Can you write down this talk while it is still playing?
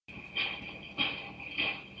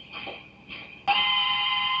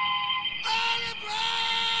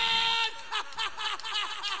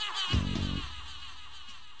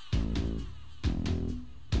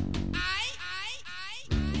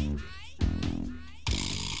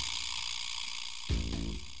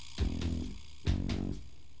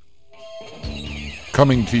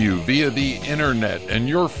Coming to you via the internet and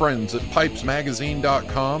your friends at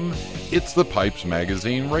PipesMagazine.com, it's the Pipes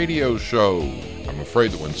Magazine radio show. I'm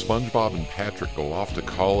afraid that when SpongeBob and Patrick go off to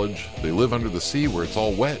college, they live under the sea where it's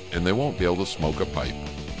all wet and they won't be able to smoke a pipe.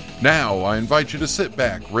 Now, I invite you to sit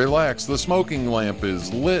back, relax, the smoking lamp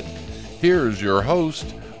is lit. Here's your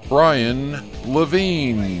host, Brian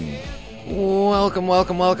Levine. Welcome.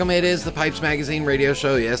 It is the Pipes Magazine radio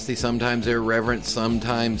show. Yes, the sometimes irreverent,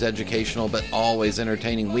 sometimes educational, but always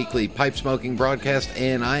entertaining weekly pipe smoking broadcast.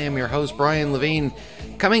 And I am your host, Brian Levine,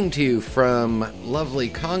 coming to you from lovely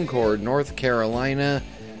Concord, North Carolina,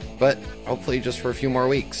 but hopefully just for a few more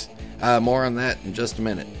weeks. More on that in just a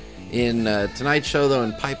minute. In tonight's show, though,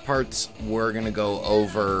 in Pipe Parts, we're going to go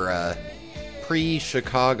over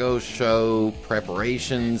pre-Chicago show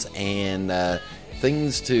preparations and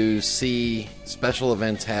things to see, special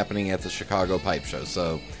events happening at the Chicago Pipe Show.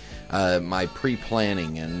 So, my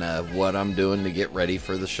pre-planning and what I'm doing to get ready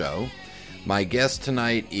for the show. My guest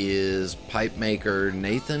tonight is pipe maker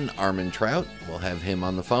Nathan Armentrout. We'll have him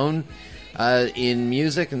on the phone. In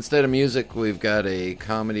music, instead of music, we've got a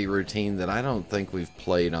comedy routine that I don't think we've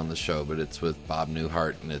played on the show, but it's with Bob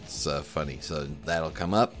Newhart, and it's funny, so that'll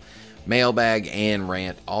come up. Mailbag and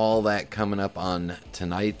rant, all that coming up on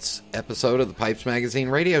tonight's episode of the Pipes Magazine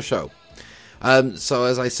radio show. So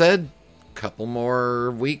as I said, a couple more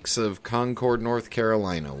weeks of Concord, North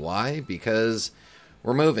Carolina. Why? Because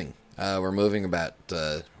we're moving. We're moving about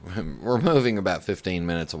 15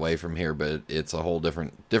 minutes away from here, but it's a whole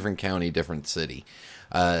different county, different city.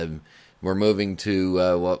 We're moving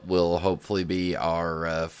to what will hopefully be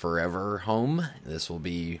our forever home. This will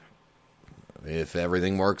be, if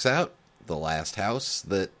everything works out, the last house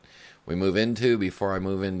that we move into before I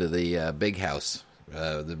move into the big house.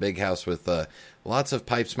 The big house with lots of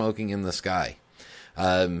pipe smoking in the sky.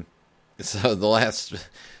 So the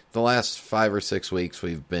last 5 or 6 weeks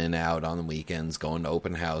we've been out on the weekends going to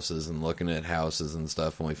open houses and looking at houses and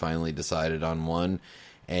stuff, and we finally decided on one.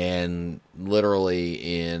 And literally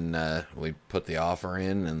we put the offer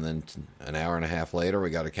in, and then an hour and a half later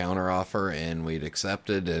we got a counter offer and we'd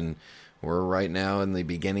accepted, and we're right now in the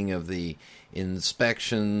beginning of the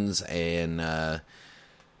inspections and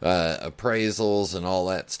appraisals and all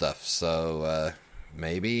that stuff. So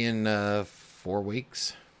maybe in 4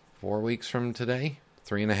 weeks from today,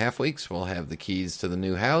 3.5 weeks, we'll have the keys to the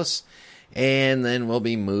new house, and then we'll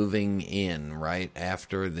be moving in right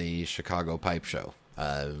after the Chicago Pipe Show.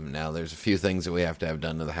 Now, there's a few things that we have to have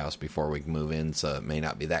done to the house before we can move in, so it may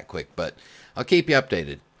not be that quick, but I'll keep you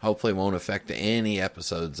updated. Hopefully it won't affect any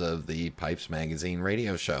episodes of the Pipes Magazine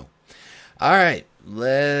radio show. All right,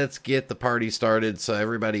 let's get the party started. So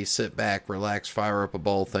everybody sit back, relax, fire up a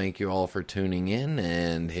bowl. Thank you all for tuning in,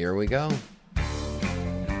 and here we go.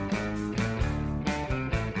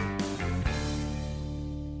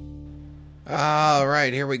 All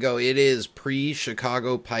right, here we go. It is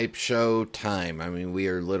pre-Chicago Pipe Show time. I mean, we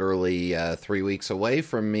are literally 3 weeks away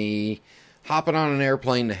from me hopping on an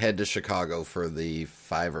airplane to head to Chicago for the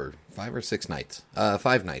 5 or 6 nights.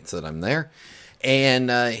 5 nights that I'm there. And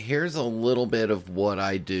here's a little bit of what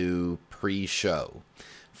I do pre-show.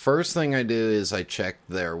 First thing I do is I check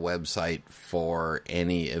their website for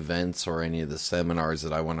any events or any of the seminars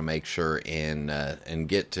that I want to make sure and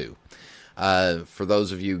get to. For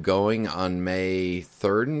those of you going on May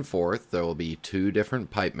 3rd and 4th, there will be 2 different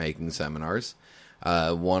pipe making seminars.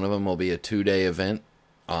 One of them will be a 2-day event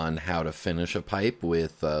on how to finish a pipe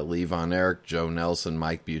with Lee Von Erich, Joe Nelson,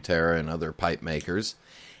 Mike Butera, and other pipe makers.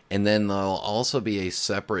 And then there'll also be a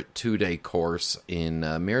separate 2-day course in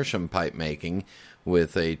meerschaum pipe making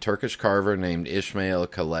with a Turkish carver named Ismail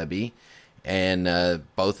Kalebi. And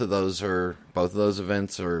both of those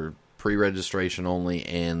events are pre-registration only,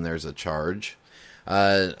 and there's a charge.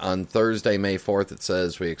 On Thursday, May 4th, it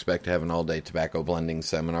says we expect to have an all-day tobacco blending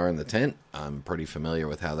seminar in the tent. I'm pretty familiar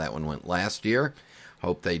with how that one went last year.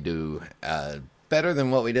 Hope they do better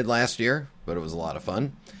than what we did last year, but it was a lot of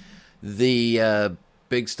fun. The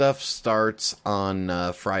big stuff starts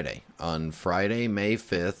on Friday. On Friday, May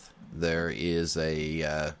 5th, there is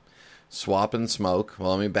a swap and smoke. Well,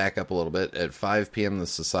 let me back up a little bit. At 5 p.m., the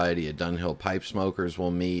Society of Dunhill Pipe Smokers will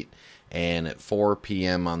meet, and at 4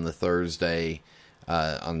 p.m. on Thursday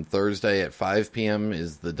at 5 p.m.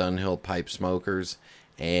 is the Dunhill Pipe Smokers,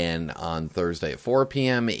 and on Thursday at 4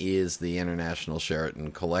 p.m. is the International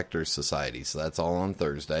Sheraton Collectors Society. So that's all on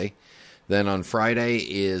Thursday. Then on Friday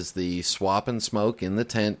is the swap and smoke in the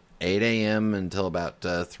tent, 8 a.m. until about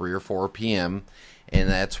 3 or 4 p.m., and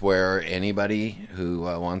that's where anybody who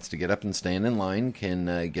wants to get up and stand in line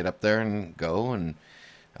can get up there and go and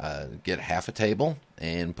get half a table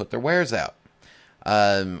and put their wares out.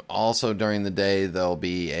 Also during the day, there'll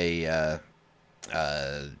be a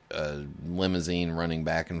limousine running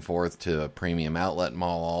back and forth to a premium outlet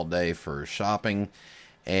mall all day for shopping.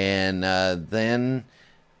 And then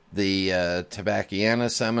the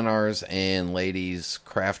Tabacchiana seminars and ladies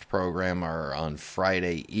craft program are on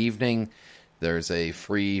Friday evening. There's a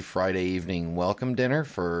free Friday evening welcome dinner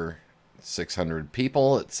for 600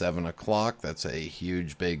 people at 7 o'clock. That's a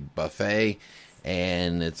huge, big buffet,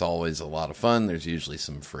 and it's always a lot of fun. There's usually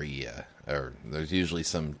some free, there's usually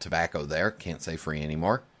some tobacco there. Can't say free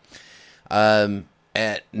anymore. At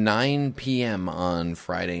 9 p.m. on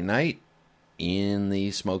Friday night, in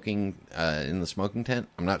the smoking tent.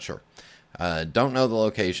 I'm not sure. Don't know the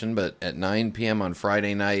location, but at 9 p.m. on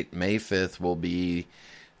Friday night, May 5th, will be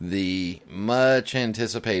the much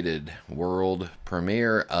anticipated world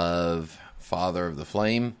premiere of Father of the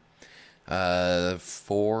Flame. 5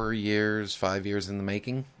 years in the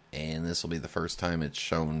making, and this will be the first time it's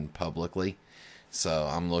shown publicly. So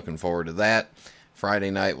I'm looking forward to that.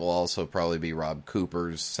 Friday night will also probably be Rob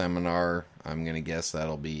Cooper's seminar. I'm going to guess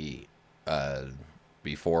that'll be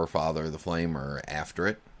before Father of the Flame or after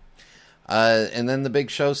it. And then the big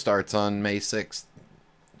show starts on May 6th.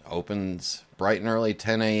 Opens bright and early,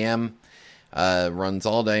 10 a.m. Runs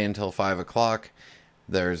all day until 5 o'clock.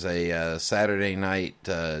 There's a Saturday night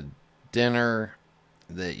dinner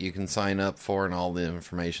that you can sign up for, and all the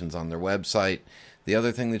information's on their website. The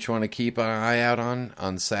other thing that you want to keep an eye out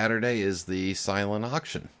on Saturday is the silent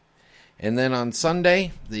auction. And then on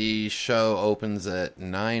Sunday, the show opens at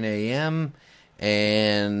 9 a.m.,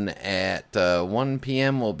 and at 1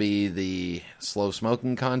 p.m. will be the slow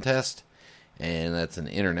smoking contest, and that's an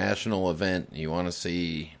international event. You want to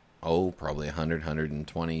see, probably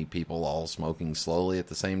 120 people all smoking slowly at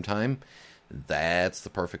the same time. That's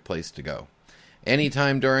the perfect place to go.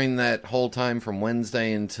 Anytime during that whole time from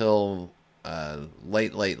Wednesday until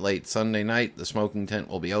late Sunday night, the smoking tent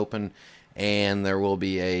will be open, and there will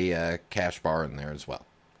be a cash bar in there as well.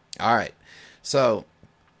 All right, so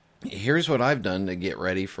here's what I've done to get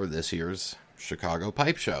ready for this year's Chicago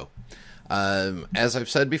Pipe Show. As I've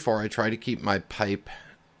said before, I try to keep my pipe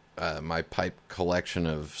collection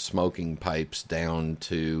of smoking pipes down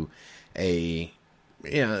to I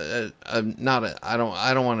don't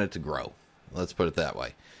want it to grow. Let's put it that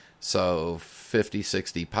way. So 50,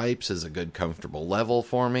 60 pipes is a good, comfortable level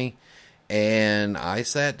for me. And I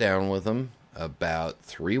sat down with them about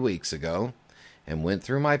 3 weeks ago and went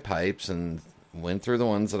through my pipes and went through the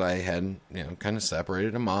ones that I had, kind of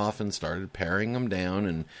separated them off and started paring them down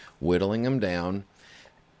and whittling them down.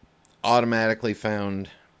 Automatically found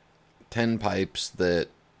 10 pipes that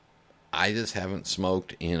I just haven't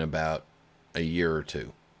smoked in about a year or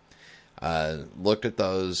two. Looked at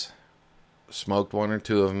those, smoked one or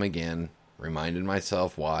two of them again, reminded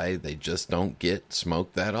myself why they just don't get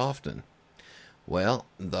smoked that often. Well,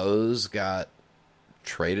 those got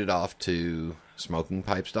traded off to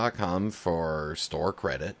smokingpipes.com for store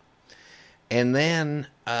credit. And then,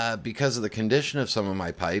 because of the condition of some of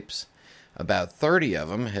my pipes, about 30 of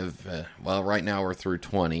them have, right now we're through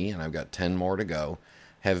 20, and I've got 10 more to go,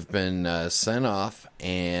 have been sent off,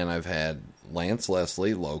 and I've had Lance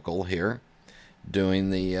Leslie, local here,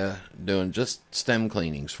 doing just stem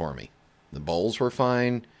cleanings for me. The bowls were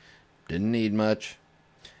fine, didn't need much,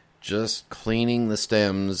 just cleaning the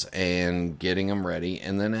stems and getting them ready.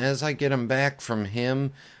 And then as I get them back from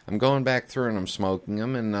him, I'm going back through and I'm smoking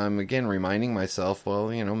them, and I'm again reminding myself,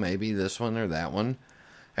 maybe this one or that one.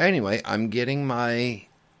 Anyway, I'm getting my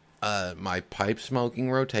pipe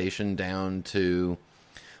smoking rotation down to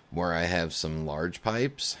where I have some large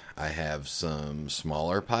pipes, I have some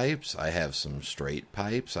smaller pipes, I have some straight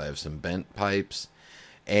pipes, I have some bent pipes,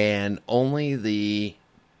 and only the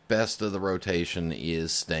best of the rotation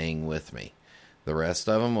is staying with me. The rest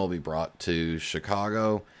of them will be brought to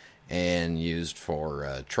Chicago and used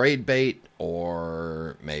for trade bait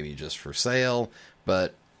or maybe just for sale,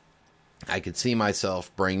 but I could see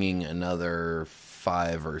myself bringing another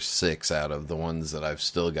 5 or 6 out of the ones that I've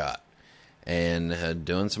still got, and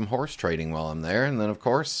doing some horse trading while I'm there, and then of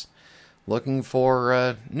course looking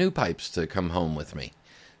for new pipes to come home with me.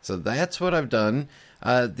 So that's what I've done.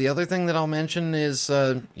 The other thing that I'll mention is,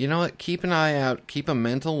 keep an eye out, keep a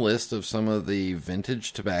mental list of some of the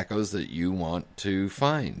vintage tobaccos that you want to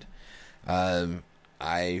find.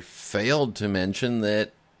 I failed to mention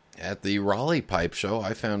that at the Raleigh Pipe Show,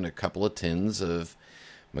 I found a couple of tins of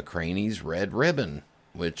McCraney's Red Ribbon,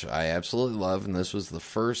 which I absolutely love, and this was the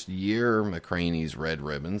first year McCraney's Red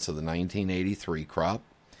Ribbon, so the 1983 crop.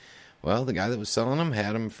 Well, the guy that was selling them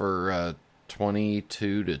had them for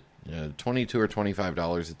 $22 or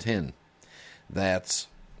 $25 a tin. That's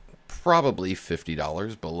probably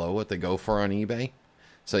 $50 below what they go for on eBay.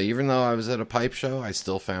 So even though I was at a pipe show, I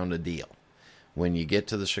still found a deal. When you get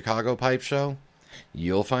to the Chicago Pipe Show,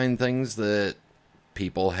 you'll find things that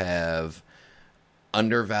people have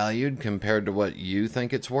undervalued compared to what you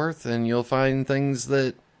think it's worth, and you'll find things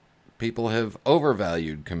that people have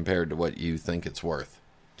overvalued compared to what you think it's worth.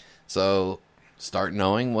 So start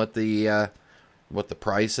knowing what the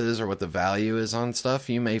price is or what the value is on stuff.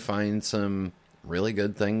 You may find some really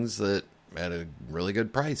good things that at a really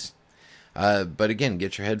good price. But again,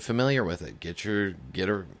 get your head familiar with it.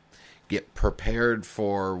 Get prepared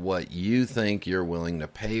for what you think you're willing to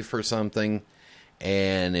pay for something,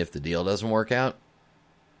 and if the deal doesn't work out,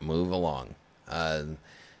 move along.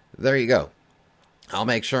 There you go. I'll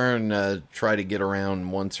make sure and try to get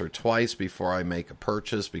around once or twice before I make a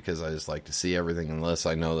purchase, because I just like to see everything, unless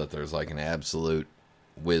I know that there's like an absolute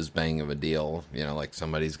whiz-bang of a deal. You know, like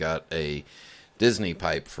somebody's got a Disney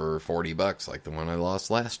pipe for $40, like the one I lost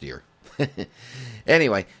last year.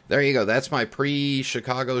 Anyway, there you go. That's my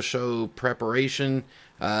pre-Chicago show preparation.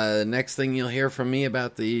 Next thing you'll hear from me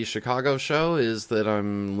about the Chicago show is that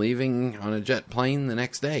I'm leaving on a jet plane the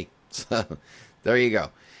next day. So there you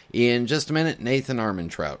go. In just a minute, Nathan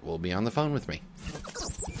Armentrout will be on the phone with me.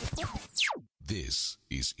 This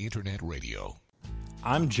is Internet Radio.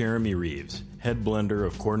 I'm Jeremy Reeves, head blender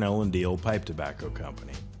of Cornell & Deal Pipe Tobacco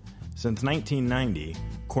Company. Since 1990,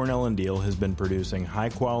 Cornell & Deal has been producing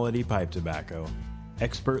high-quality pipe tobacco,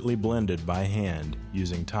 expertly blended by hand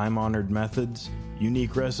using time-honored methods,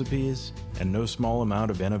 unique recipes, and no small amount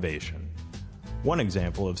of innovation. One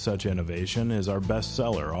example of such innovation is our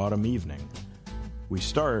bestseller, Autumn Evening. We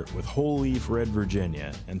start with whole-leaf red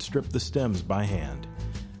Virginia and strip the stems by hand.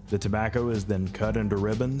 The tobacco is then cut into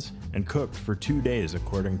ribbons and cooked for 2 days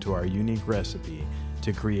according to our unique recipe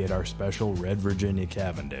to create our special red Virginia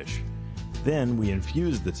Cavendish. Then we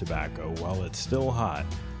infuse the tobacco while it's still hot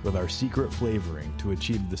with our secret flavoring to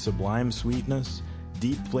achieve the sublime sweetness,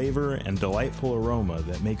 deep flavor, and delightful aroma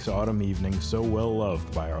that makes Autumn Evening so well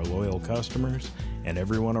loved by our loyal customers and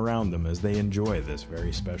everyone around them as they enjoy this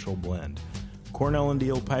very special blend. Cornell &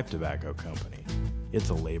 Deal Pipe Tobacco Company. It's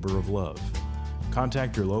a labor of love.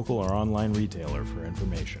 Contact your local or online retailer for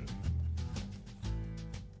information.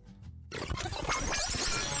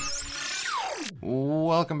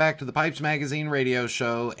 Welcome back to the Pipes Magazine radio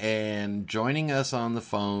show, and joining us on the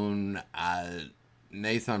phone,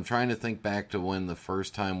 Nathan, I'm trying to think back to when the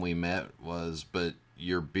first time we met was, but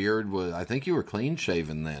your beard was, I think you were clean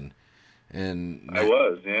shaven then. And I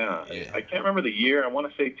was, yeah. I can't remember the year. I want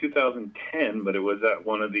to say 2010, but it was at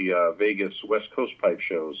one of the Vegas West Coast pipe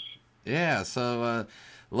shows. Yeah, so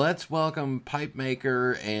let's welcome pipe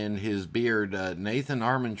maker and his beard, Nathan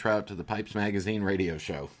Armentrout, to the Pipes Magazine radio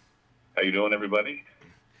show. How you doing, everybody?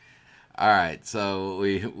 All right, so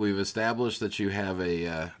we've established that you have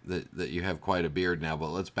that you have quite a beard now, but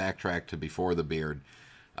let's backtrack to before the beard.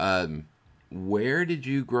 Where did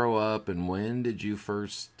you grow up, and when did you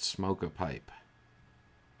first smoke a pipe?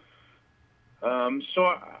 So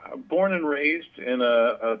I'm born and raised in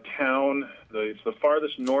a town. It's the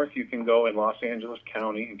farthest north you can go in Los Angeles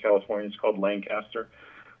County in California. It's called Lancaster.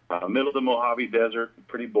 Middle of the Mojave Desert,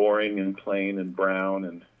 pretty boring and plain and brown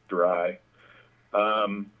and dry.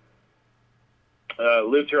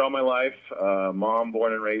 Lived here all my life. Mom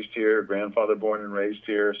born and raised here. Grandfather born and raised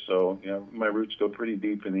here. So, you know, my roots go pretty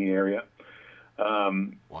deep in the area.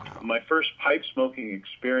 Wow. My first pipe smoking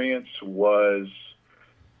experience was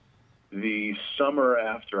the summer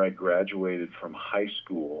after I graduated from high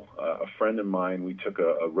school. A friend of mine, we took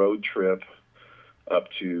a road trip up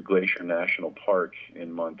to Glacier National Park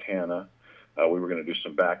in Montana. We were going to do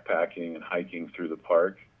some backpacking and hiking through the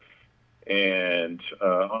park. And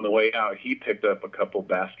on the way out, he picked up a couple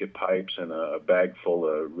basket pipes and a bag full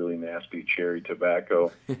of really nasty cherry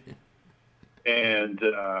tobacco. And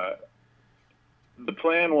the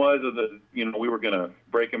plan was that, you know, we were going to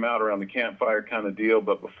break them out around the campfire kind of deal.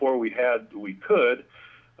 But before we could,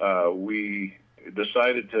 we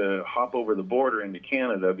decided to hop over the border into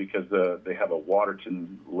Canada because they have a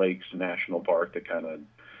Waterton Lakes National Park that kind of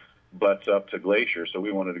butts up to Glacier, so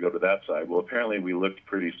we wanted to go to that side. Well, apparently we looked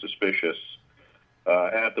pretty suspicious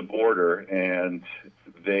at the border, and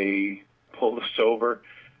they pulled us over,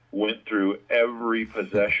 went through every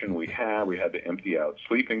possession we had. We had to empty out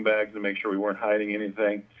sleeping bags to make sure we weren't hiding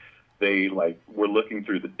anything. They were looking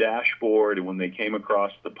through the dashboard, and when they came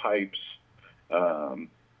across the pipes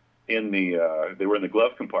they were in the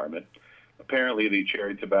glove compartment. Apparently the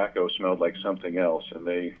cherry tobacco smelled like something else, and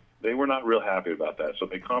they were not real happy about that. So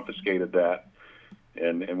they confiscated that,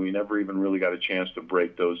 and we never even really got a chance to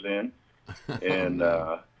break those in. And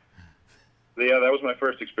Yeah, that was my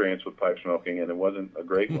first experience with pipe smoking, and it wasn't a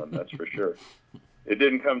great one, that's for sure. It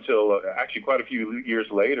didn't come till actually quite a few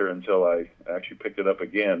years later until I actually picked it up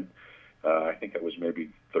again. I think I was maybe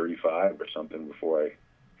 35 or something before I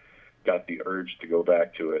got the urge to go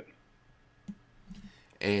back to it.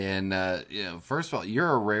 And, first of all,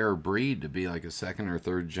 you're a rare breed to be like a second or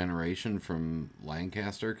third generation from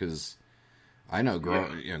Lancaster, because I know,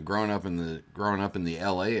 growing up in the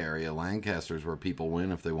L.A. area, Lancaster's where people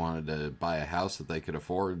went if they wanted to buy a house that they could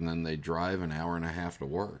afford, and then they drive an hour and a half to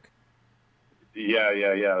work.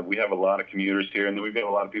 Yeah. We have a lot of commuters here, and we've got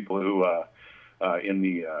a lot of people who in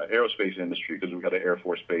the aerospace industry, because we've got an Air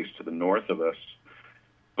Force base to the north of us.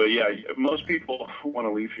 But yeah, most people want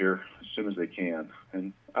to leave here as soon as they can,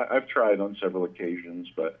 and I've tried on several occasions,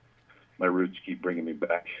 but my roots keep bringing me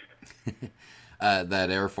back. That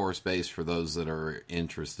Air Force Base, for those that are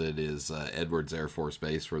interested, is Edwards Air Force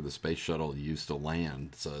Base, where the space shuttle used to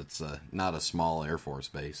land. So it's not a small Air Force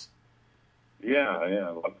base. Yeah,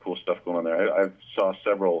 a lot of cool stuff going on there. I saw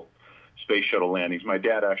several space shuttle landings. My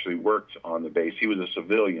dad actually worked on the base. He was a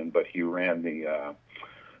civilian, but he ran the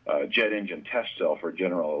jet engine test cell for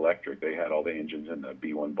General Electric. They had all the engines in the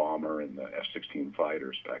B-1 bomber and the F-16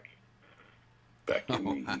 fighters back in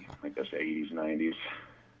the, I guess, 80s, 90s.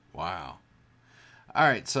 Wow. All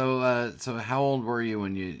right, so how old were you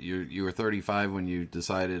when you were 35 when you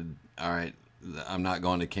decided, all right, I'm not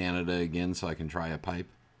going to Canada again so I can try a pipe?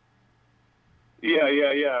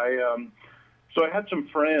 Yeah. So I had some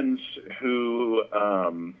friends who,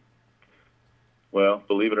 well,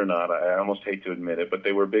 believe it or not, I almost hate to admit it, but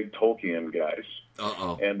they were big Tolkien guys.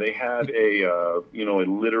 Uh-oh. And they had a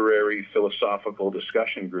literary philosophical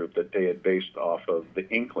discussion group that they had based off of the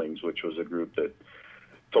Inklings, which was a group that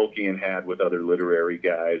Tolkien had with other literary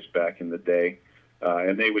guys back in the day.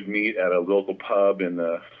 And they would meet at a local pub in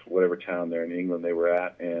whatever town there in England they were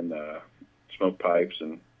at and smoke pipes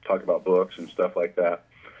and talk about books and stuff like that.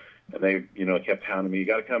 And they, kept hounding me, you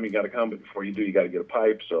got to come, but before you do, you got to get a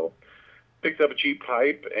pipe. So picked up a cheap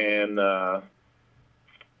pipe, and,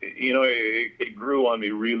 it grew on me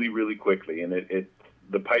really, really quickly. And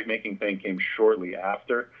the pipe making thing came shortly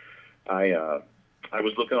after. I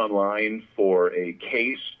was looking online for a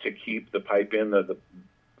case to keep the pipe in. I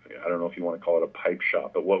don't know if you want to call it a pipe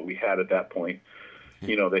shop, but what we had at that point,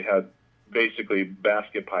 they had basically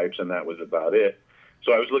basket pipes, and that was about it.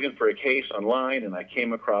 So I was looking for a case online, and I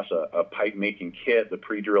came across a pipe making kit, the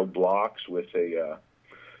pre-drilled blocks with a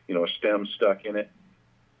stem stuck in it.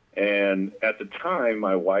 And at the time,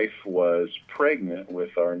 my wife was pregnant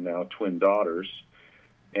with our now twin daughters,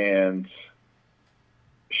 and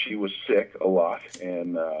she was sick a lot,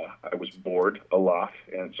 and I was bored a lot.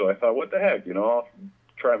 And so I thought, what the heck, I'll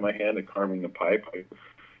try my hand at carving a pipe. I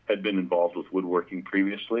had been involved with woodworking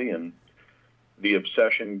previously, and the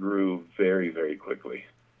obsession grew very, very quickly.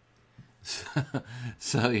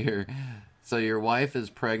 So your wife is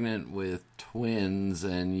pregnant with twins,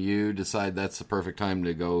 and you decide that's the perfect time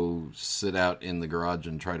to go sit out in the garage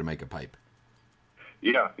and try to make a pipe.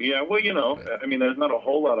 Yeah. Well, there's not a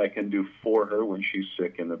whole lot I can do for her when she's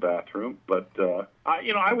sick in the bathroom, but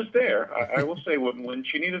I was there. I will say when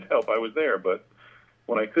she needed help, I was there. But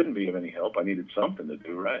when I couldn't be of any help, I needed something to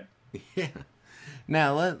do, right? Yeah.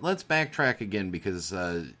 Now let's backtrack again, because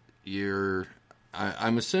I'm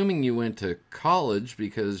assuming you went to college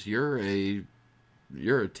because you're a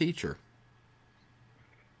teacher.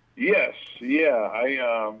 Yes.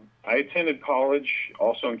 Yeah. I attended college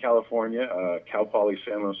also in California, Cal Poly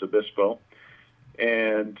San Luis Obispo,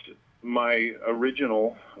 and my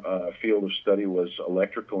original field of study was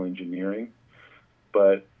electrical engineering,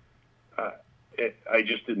 but I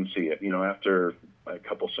just didn't see it. After a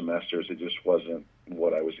couple semesters, it just wasn't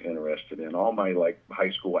what I was interested in. All my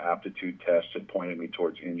high school aptitude tests had pointed me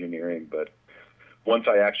towards engineering, but once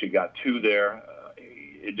I actually got to there,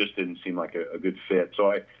 it just didn't seem like a good fit.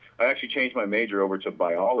 So I actually changed my major over to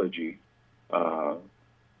biology.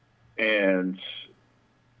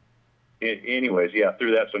 Anyways,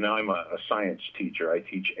 through that. So now I'm a science teacher. I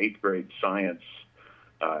teach 8th grade science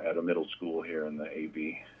at a middle school here in the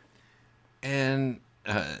AV. And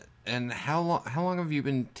how long have you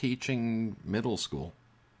been teaching middle school?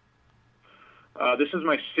 This is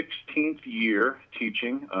my 16th year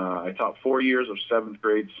teaching. I taught 4 years of 7th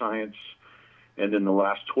grade science, and in the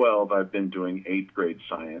last 12, I've been doing 8th grade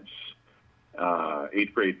science.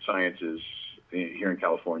 8th grade science here in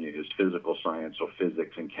California is physical science, so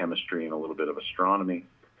physics and chemistry and a little bit of astronomy.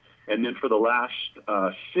 And then for the last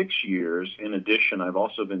 6 years, in addition, I've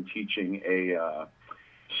also been teaching a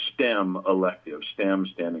STEM elective, STEM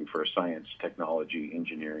standing for science, technology,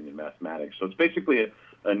 engineering, and mathematics. So it's basically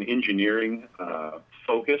an engineering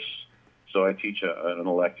focus. So I teach an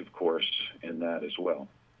elective course in that as well.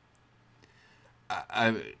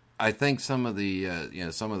 I think some of the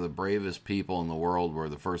some of the bravest people in the world were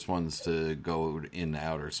the first ones to go into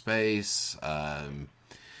outer space.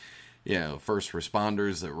 First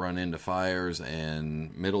responders that run into fires,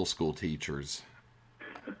 and middle school teachers.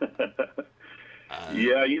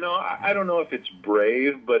 Yeah, I don't know if it's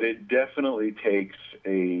brave, but it definitely takes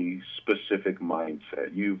a specific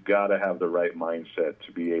mindset. You've got to have the right mindset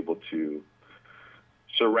to be able to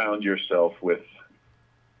surround yourself with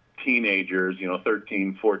teenagers,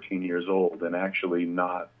 13, 14 years old, and actually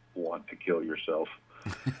not want to kill yourself.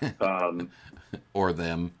 Or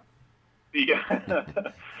them. Yeah.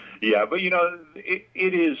 Yeah, but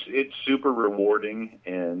it's super rewarding,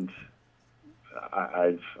 and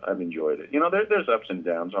I've enjoyed it. There's ups and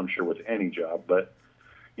downs, I'm sure, with any job, but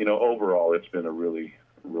overall it's been a really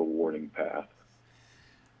rewarding path.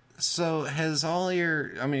 So has all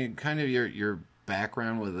your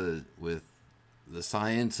background with the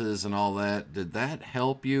sciences and all that, did that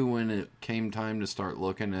help you when it came time to start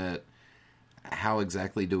looking at how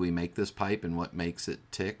exactly do we make this pipe and what makes it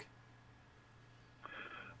tick?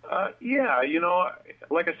 Yeah,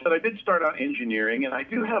 like I said, I did start out engineering, and I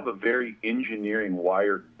do have a very engineering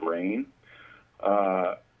wired brain.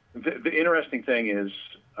 The interesting thing is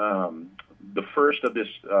the first of this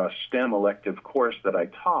STEM elective course that I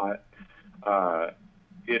taught,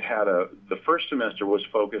 the first semester was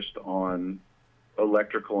focused on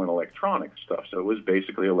electrical and electronic stuff. So it was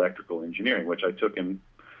basically electrical engineering, which I took in,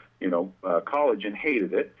 college and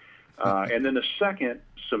hated it. And then the second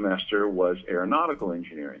semester was aeronautical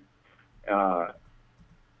engineering.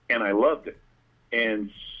 And I loved it.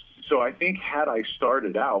 And so I think had I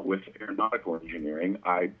started out with aeronautical engineering,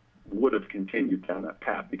 I would have continued down that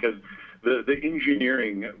path, because the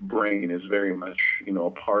engineering brain is very much, a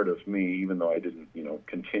part of me, even though I didn't,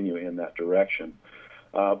 continue in that direction.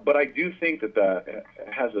 But I do think that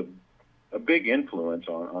has a big influence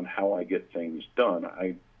on how I get things done.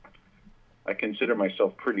 I consider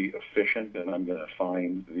myself pretty efficient, and I'm going to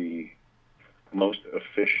find the most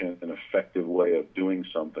efficient and effective way of doing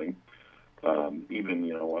something.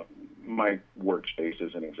 Even, my workspace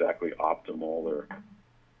isn't exactly optimal or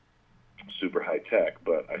super high tech,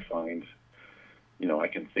 but I find, I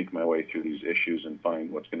can think my way through these issues and find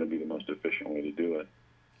what's going to be the most efficient way to do it.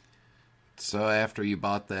 So after you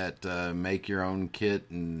bought that make your own kit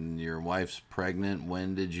and your wife's pregnant,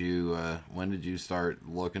 when did you start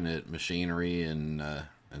looking at machinery and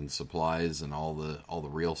supplies and all the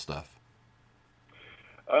real stuff?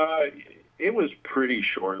 It was pretty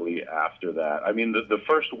shortly after that. I mean, the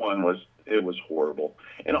first one was horrible.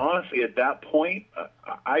 And honestly, at that point,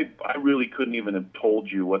 I really couldn't even have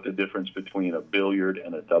told you what the difference between a billiard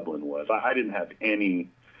and a Dublin was. I didn't have any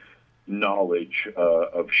knowledge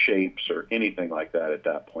of shapes or anything like that at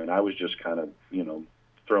that point. I was just kind of,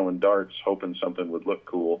 throwing darts, hoping something would look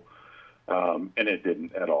cool. And it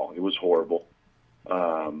didn't at all. It was horrible.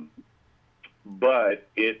 But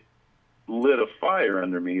it lit a fire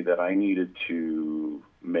under me that I needed to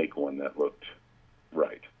make one that looked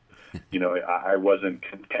right. I wasn't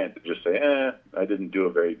content to just say, I didn't do a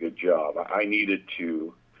very good job. I needed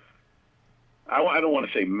to, I don't want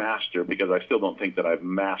to say master, because I still don't think that I've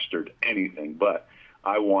mastered anything, but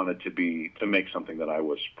I wanted to make something that I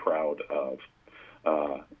was proud of.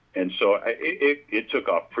 And so it took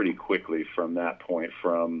off pretty quickly from that point.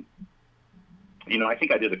 I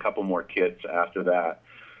think I did a couple more kits after that.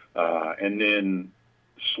 And then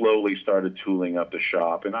slowly started tooling up the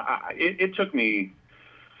shop. And it took me,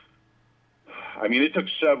 it took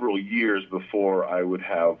several years before I would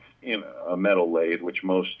have a metal lathe, which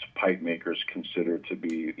most pipe makers consider to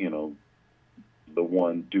be, the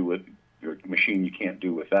one your machine you can't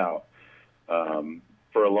do without.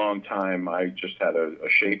 For a long time, I just had a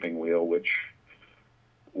shaping wheel, which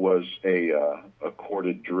was a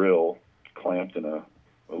corded drill clamped in a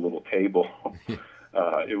little table.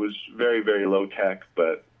 It was very, very low tech,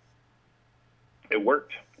 but it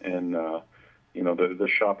worked. And, the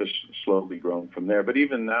shop has slowly grown from there. But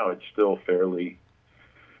even now, it's still fairly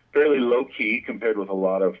low key compared with a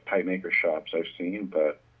lot of pipe maker shops I've seen,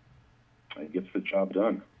 but it gets the job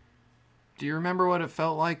done. Do you remember what it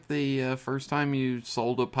felt like the first time you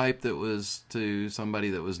sold a pipe that was to somebody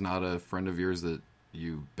that was not a friend of yours, that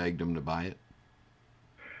you begged them to buy it?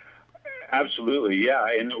 Absolutely, yeah.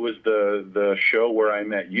 And it was the show where I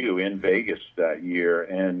met you in Vegas that year,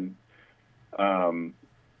 and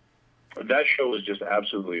that show was just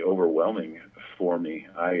absolutely overwhelming for me.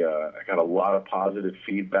 I got a lot of positive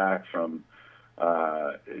feedback from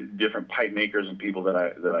different pipe makers and people that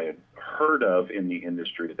I had heard of in the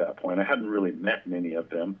industry at that point. I hadn't really met many of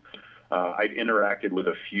them, I'd interacted with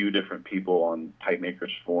a few different people on Pipe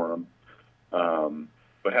Makers Forum,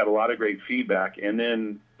 but had a lot of great feedback. And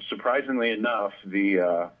then, surprisingly enough,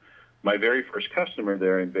 my very first customer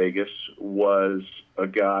there in Vegas was a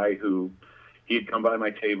guy who he had come by my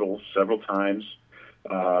table several times,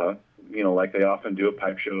 like they often do at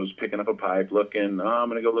pipe shows, picking up a pipe, looking, I'm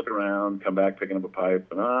going to go look around, come back, picking up a pipe,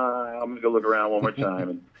 and I'm going to go look around one more time.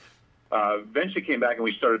 And eventually came back and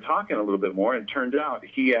we started talking a little bit more, and it turned out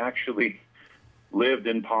he actually lived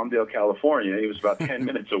in Palmdale, California. He was about 10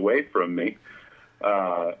 minutes away from me.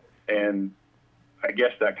 And I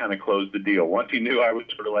guess that kind of closed the deal. Once he knew I was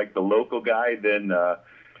sort of like the local guy, then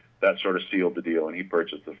that sort of sealed the deal, and he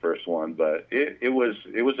purchased the first one. But it was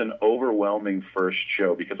an overwhelming first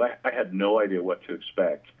show because I had no idea what to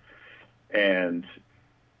expect. And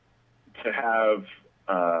to have,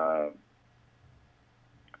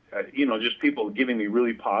 just people giving me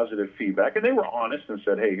really positive feedback, and they were honest and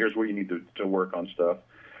said, hey, here's where you need to work on stuff.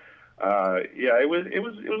 It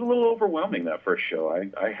was a little overwhelming, that first show.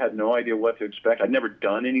 I had no idea what to expect. I'd never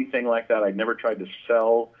done anything like that. I'd never tried to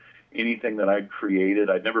sell anything that I'd created.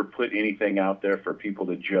 I'd never put anything out there for people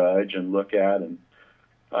to judge and look at. And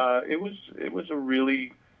it was a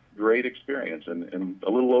really great experience and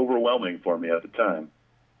a little overwhelming for me at the time.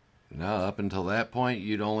 No, up until that point,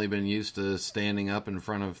 you'd only been used to standing up in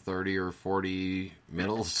front of 30 or 40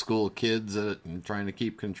 middle school kids and trying to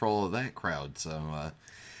keep control of that crowd. So,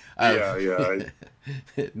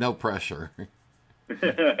 no pressure.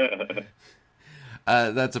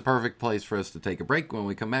 That's a perfect place for us to take a break. When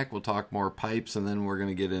we come back, we'll talk more pipes, and then we're going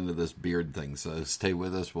to get into this beard thing. So stay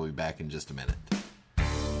with us. We'll be back in just a minute.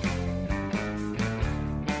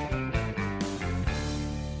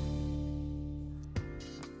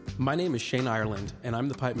 My name is Shane Ireland, and I'm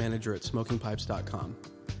the pipe manager at SmokingPipes.com.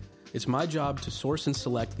 It's my job to source and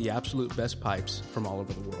select the absolute best pipes from all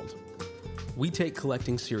over the world. We take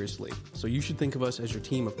collecting seriously, so you should think of us as your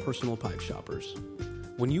team of personal pipe shoppers.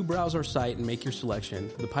 When you browse our site and make your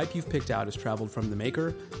selection, the pipe you've picked out has traveled from the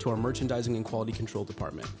maker to our merchandising and quality control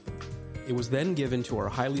department. It was then given to our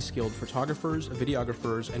highly skilled photographers,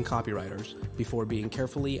 videographers, and copywriters before being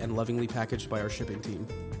carefully and lovingly packaged by our shipping team.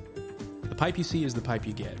 The pipe you see is the pipe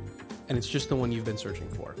you get, and it's just the one you've been searching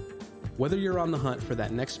for. Whether you're on the hunt for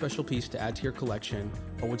that next special piece to add to your collection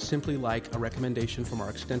or would simply like a recommendation from our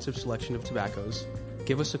extensive selection of tobaccos,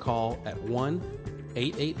 give us a call at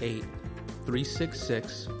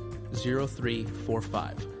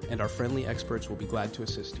 1-888-366-0345, and our friendly experts will be glad to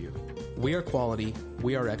assist you. We are quality,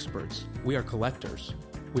 we are experts, we are collectors,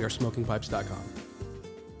 we are SmokingPipes.com.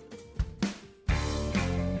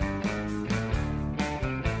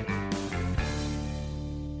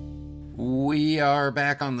 We are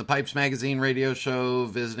back on the Pipes Magazine radio show,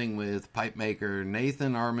 visiting with pipe maker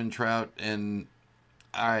Nathan Armentrout. And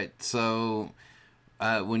all right, so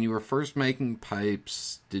when you were first making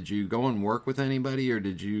pipes, did you go and work with anybody, or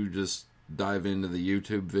did you just dive into the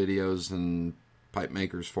YouTube videos and Pipe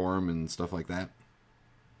Makers Forum and stuff like that?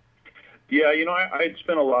 Yeah, I'd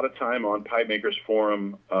spent a lot of time on Pipe Makers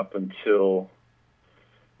Forum up until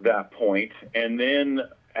that point, and then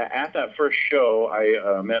at that first show,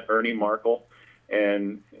 I met Ernie Markle,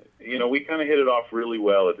 and, we kind of hit it off really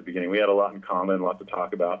well at the beginning. We had a lot in common, a lot to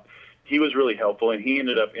talk about. He was really helpful, and he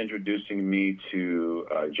ended up introducing me to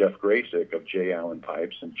Jeff Graysick of J. Allen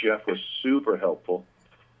Pipes, and Jeff was super helpful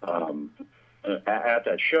at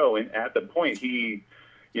that show. And at the point, he,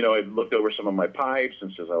 had looked over some of my pipes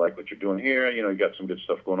and says, I like what you're doing here. You got some good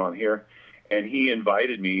stuff going on here. And he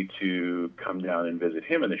invited me to come down and visit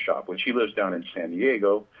him in the shop, which he lives down in San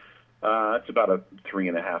Diego. It's about a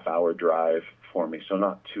 3.5-hour drive for me, so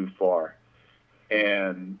not too far.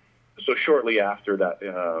 And so shortly after that,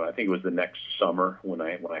 I think it was the next summer when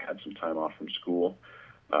I had some time off from school,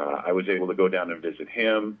 I was able to go down and visit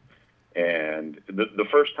him. And the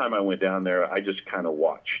first time I went down there, I just kind of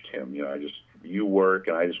watched him. You work,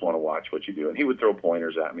 and I just want to watch what you do. And he would throw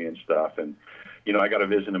pointers at me and stuff. And I got to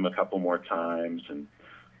visit him a couple more times. And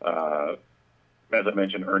as I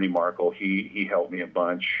mentioned, Ernie Markle, he helped me a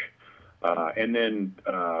bunch. And then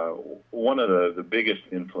one of the biggest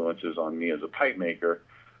influences on me as a pipe maker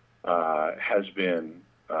has been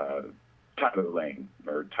Tyler Lane,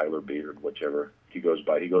 or Tyler Beard, whichever he goes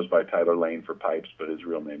by. He goes by Tyler Lane for pipes, but his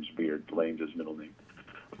real name's Beard. Lane's his middle name.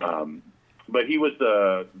 But he was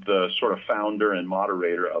the sort of founder and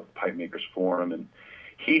moderator of Pipe Makers Forum, and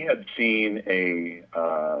he had seen a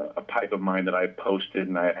pipe of mine that I posted,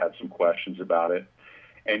 and I had some questions about it.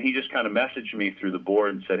 And he just kind of messaged me through the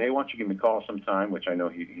board and said, hey, why don't you give me a call sometime, which I know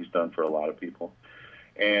he's done for a lot of people.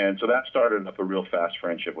 And so that started up a real fast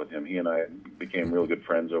friendship with him. He and I became real good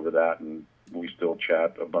friends over that, and we still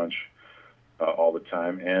chat a bunch all the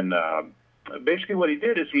time. And basically what he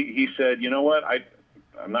did is he said, you know what,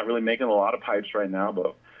 I'm not really making a lot of pipes right now,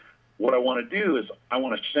 but what I want to do is I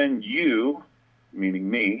want to send you, meaning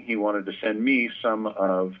me, he wanted to send me some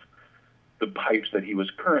of the pipes that he was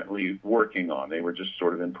currently working on. They were just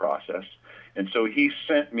sort of in process. And so he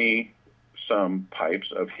sent me some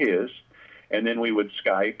pipes of his, and then we would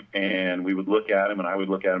Skype, and we would look at them, and I would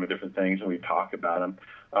look at them at different things, and we'd talk about them.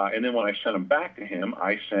 And then when I sent them back to him,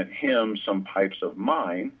 I sent him some pipes of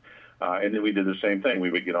mine, and then we did the same thing. We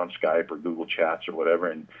would get on Skype or Google Chats or whatever,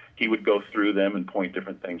 and he would go through them and point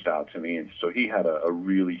different things out to me. And so he had a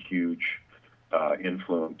really huge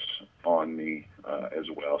influence on me as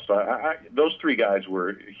well. So those three guys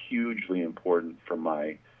were hugely important for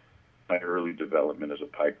my early development as a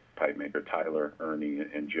pipe maker. Tyler, Ernie,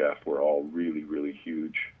 and Jeff were all really, really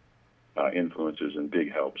huge influences and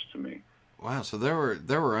big helps to me. Wow, so there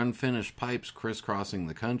were unfinished pipes crisscrossing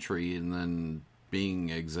the country and then being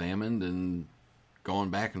examined and going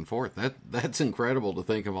back and forth. That's incredible to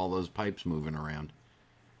think of all those pipes moving around.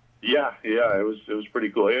 Yeah, it was pretty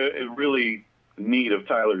cool. It really neat of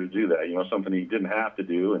Tyler to do that. Something he didn't have to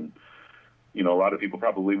do, and a lot of people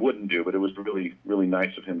probably wouldn't do, but it was really, really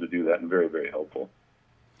nice of him to do that and very, very helpful.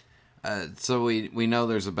 So we know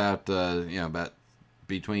there's about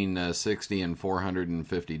between 60 and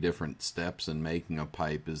 450 different steps in making a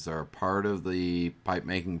pipe. Is there a part of the pipe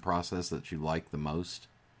making process that you like the most?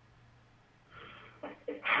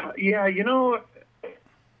 Yeah,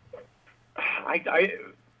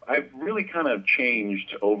 I've really kind of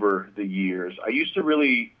changed over the years. I used to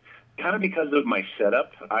really, kind of because of my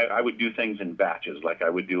setup, I would do things in batches. Like I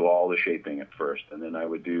would do all the shaping at first, and then I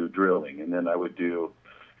would do drilling, and then I would do,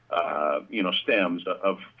 stems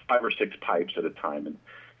of 5 or 6 pipes at a time. And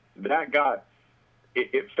that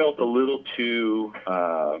it felt a little too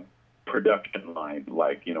production line,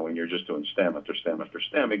 like, when you're just doing stem after stem after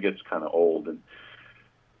stem, it gets kind of old. And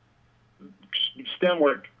stem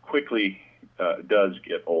work quickly does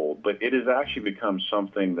get old, but it has actually become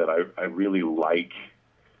something that I really like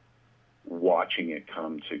watching it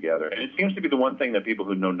come together. And it seems to be the one thing that people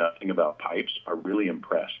who know nothing about pipes are really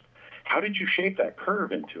impressed. How did you shape that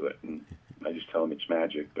curve into it? And I just tell them it's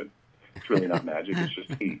magic, but it's really not magic. It's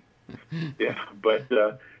just heat. Yeah, but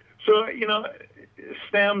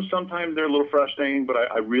stems, sometimes they're a little frustrating, but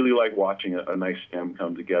I really like watching a nice stem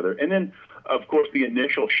come together. And then, of course, the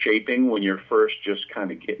initial shaping when you're first just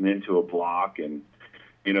kind of getting into a block and,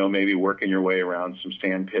 maybe working your way around some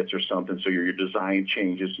sand pits or something, so your design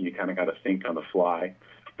changes and you kind of got to think on the fly.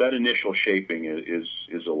 That initial shaping is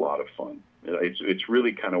a lot of fun. It's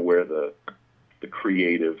really kind of where the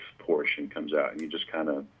creative portion comes out, and you just kind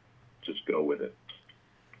of just go with it.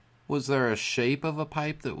 Was there a shape of a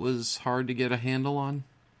pipe that was hard to get a handle on?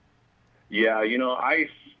 Yeah, I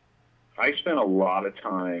spent a lot of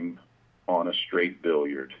time on a straight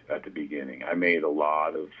billiard at the beginning. I made a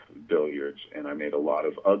lot of billiards, and I made a lot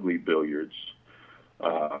of ugly billiards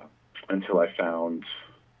until I found,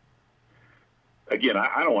 again,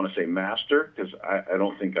 I don't want to say master, because I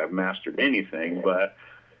don't think I've mastered anything, but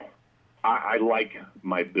I like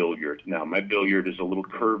my billiard. Now, my billiard is a little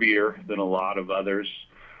curvier than a lot of others.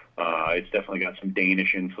 It's definitely got some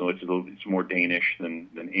Danish influence. It's more Danish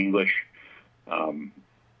than English,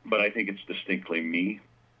 but I think it's distinctly me.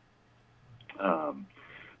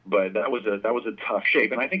 But that was a tough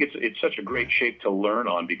shape, and I think it's such a great shape to learn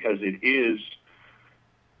on because it is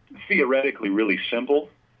theoretically really simple,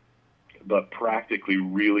 but practically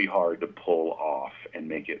really hard to pull off and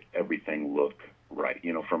make everything look right.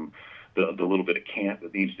 From the little bit of cant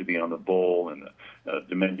that needs to be on the bowl and the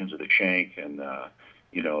dimensions of the shank and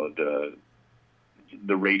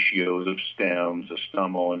the ratios of stems, the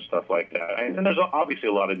stummel, and stuff like that. And there's obviously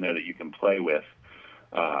a lot in there that you can play with.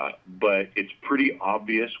 But it's pretty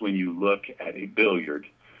obvious when you look at a billiard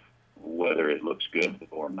whether it looks good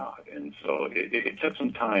or not. And so it took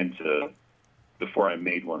some time before I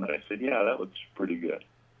made one that I said, yeah, that looks pretty good.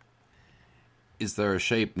 Is there a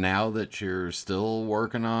shape now that you're still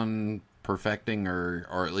working on perfecting,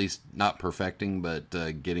 or at least not perfecting, but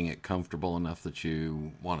getting it comfortable enough that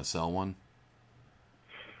you want to sell one?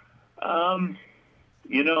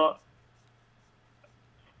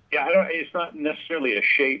 Yeah, it's not necessarily a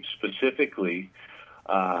shape specifically,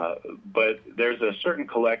 but there's a certain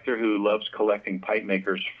collector who loves collecting pipe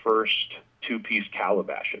makers' first two-piece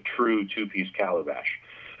calabash, a true two-piece calabash.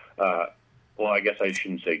 Well, I guess I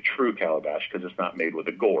shouldn't say true calabash because it's not made with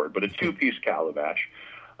a gourd, but a two-piece calabash.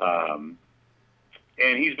 And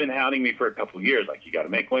he's been hounding me for a couple of years, like, you got to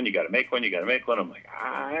make one, you got to make one, you got to make one. I'm like,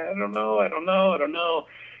 I don't know.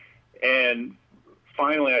 And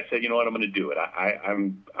finally I said, you know what, I'm going to do it.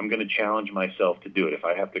 I'm going to challenge myself to do it. If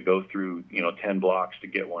I have to go through 10 blocks to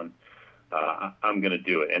get one, I'm going to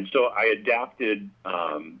do it. And so I adapted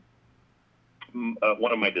one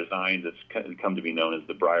of my designs that's come to be known as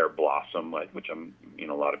the Briar Blossom, which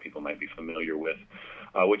a lot of people might be familiar with,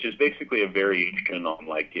 which is basically a variation on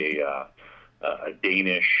like a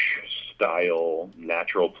Danish style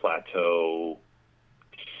natural plateau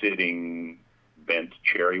sitting bent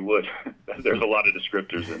cherry wood. There's a lot of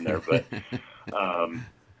descriptors in there, but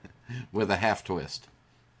with a half twist.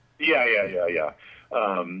 Yeah.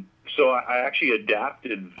 So I actually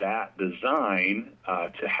adapted that design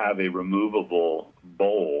to have a removable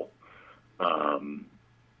bowl, and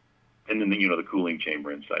then the cooling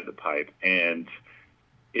chamber inside the pipe. And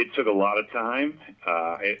it took a lot of time.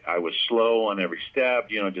 I was slow on every step,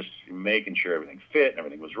 just making sure everything fit and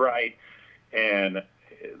everything was right. And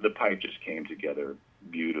the pipe just came together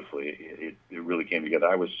beautifully. It really came together.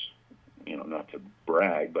 I was, not to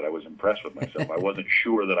brag, but I was impressed with myself. I wasn't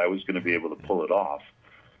sure that I was going to be able to pull it off,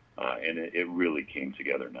 and it really came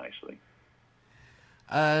together nicely.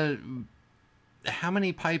 How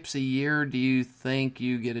many pipes a year do you think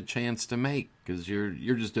you get a chance to make? Because you're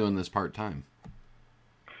just doing this part-time.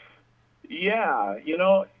 Yeah,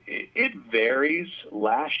 it varies.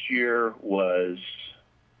 Last year was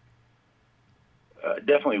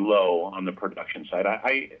definitely low on the production side.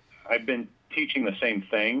 I've been teaching the same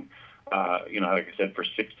thing, like I said, for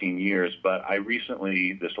 16 years, but I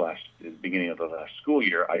recently, beginning of the last school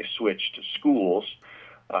year, I switched to schools,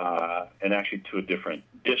 and actually to a different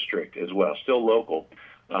district as well, still local.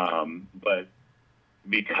 But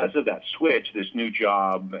because of that switch, this new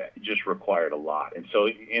job just required a lot. And so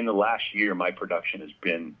in the last year, my production has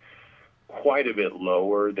been quite a bit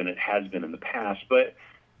lower than it has been in the past, but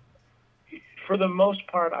for the most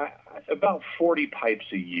part, about 40 pipes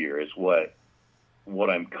a year is what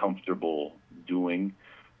I'm comfortable doing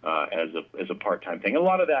as a part-time thing. A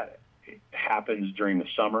lot of that happens during the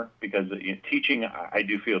summer because teaching, I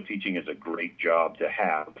do feel teaching is a great job to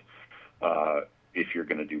have if you're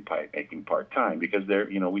going to do pipe making part-time, because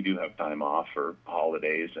we do have time off for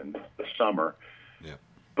holidays and the summer. Yeah.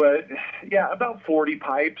 But yeah, about 40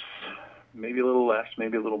 pipes, maybe a little less,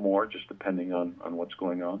 maybe a little more, just depending on what's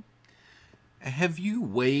going on. Have you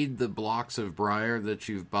weighed the blocks of briar that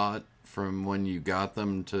you've bought from when you got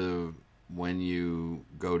them to when you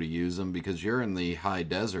go to use them? Because you're in the high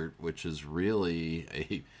desert, which is really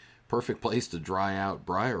a perfect place to dry out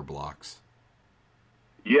briar blocks.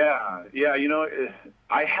 Yeah.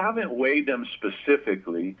 I haven't weighed them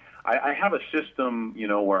specifically. I have a system,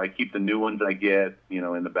 where I keep the new ones I get,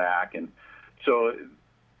 in the back. And so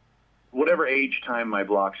whatever age time my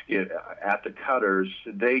blocks get at the cutters,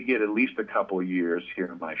 they get at least a couple of years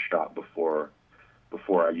here in my shop before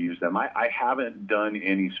I use them. I haven't done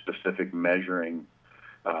any specific measuring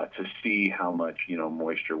to see how much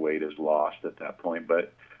moisture weight is lost at that point.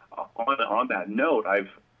 But on that note, I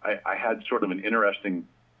had sort of an interesting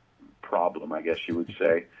problem, I guess you would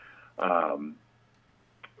say.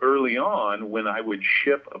 Early on, when I would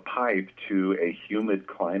ship a pipe to a humid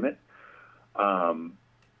climate, all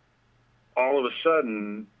of a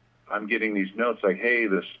sudden, I'm getting these notes like, hey,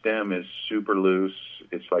 the stem is super loose.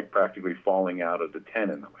 It's like practically falling out of the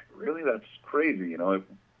tenon. I'm like, really? That's crazy.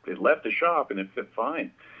 It left the shop and it fit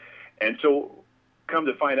fine. And so come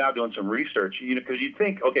to find out, doing some research, because you'd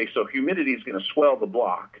think, okay, so humidity is going to swell the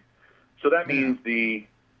block. So that means the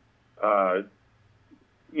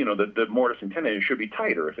mortise and tenon should be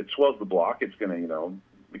tighter. If it swells the block, it's going to,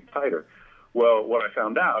 be tighter. Well, what I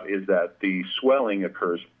found out is that the swelling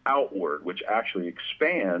occurs outward, which actually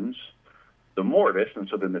expands the mortise, and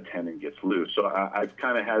so then the tenon gets loose. So I've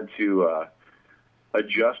kind of had to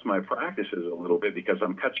adjust my practices a little bit, because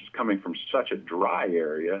I'm coming from such a dry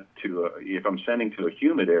area to if I'm sending to a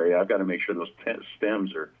humid area, I've got to make sure those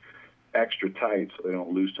stems are extra tight so they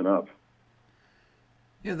don't loosen up.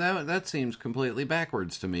 Yeah, that seems completely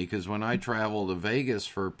backwards to me, because when I travel to Vegas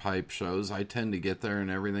for pipe shows, I tend to get there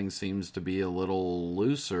and everything seems to be a little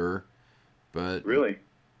looser. But really,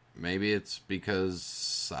 maybe it's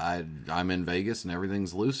because I'm in Vegas and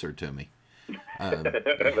everything's looser to me.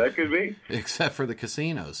 That could be, except for the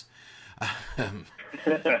casinos.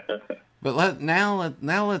 But now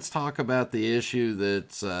let's talk about the issue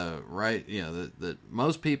that's right. That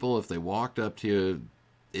most people, if they walked up to you,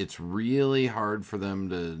 it's really hard for them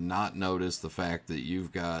to not notice the fact that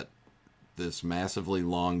you've got this massively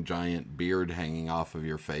long, giant beard hanging off of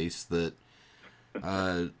your face that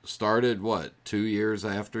started, 2 years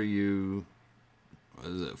after you,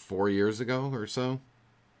 was it 4 years ago or so?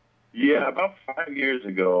 Yeah, about 5 years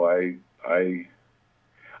ago, I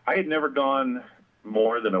had never gone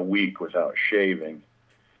more than a week without shaving.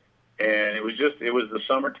 And it was the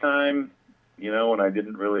summertime, when I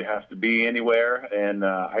didn't really have to be anywhere. And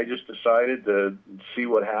I just decided to see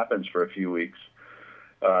what happens for a few weeks.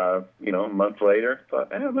 A month later,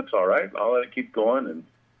 thought, it looks all right. I'll let it keep going. And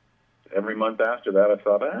every month after that, I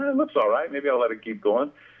thought, it looks all right. Maybe I'll let it keep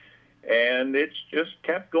going. And it's just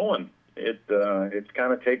kept going. It's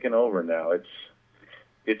kind of taken over now.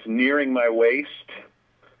 It's nearing my waist,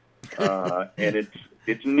 and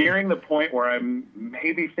it's nearing the point where I'm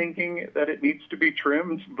maybe thinking that it needs to be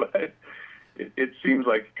trimmed, but it seems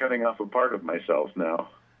like cutting off a part of myself now.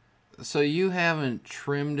 So you haven't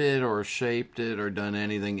trimmed it or shaped it or done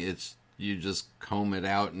anything. You just comb it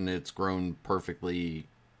out and it's grown perfectly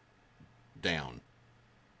down.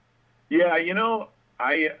 Yeah,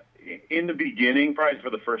 in the beginning, probably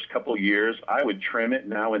for the first couple years, I would trim it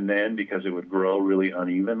now and then because it would grow really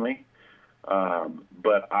unevenly.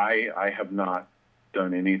 But I have not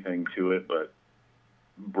done anything to it but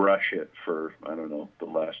brush it for, I don't know, the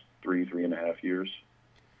last 3.5 years.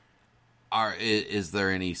 Is there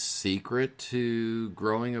any secret to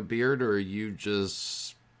growing a beard, or are you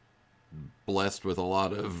just blessed with a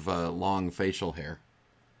lot of long facial hair?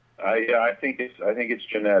 I think it's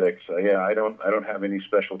genetics. I don't have any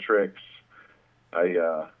special tricks.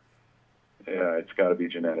 It's got to be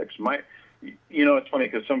genetics. It's funny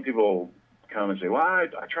because some people come and say, "Well, I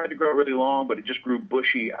tried to grow really long, but it just grew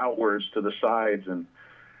bushy outwards to the sides." And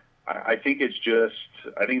I think that's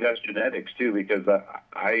genetics too, because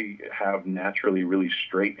I have naturally really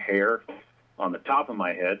straight hair on the top of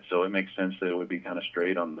my head, so it makes sense that it would be kind of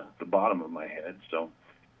straight on the bottom of my head. So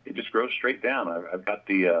it just grows straight down. I've got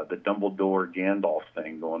the Dumbledore Gandalf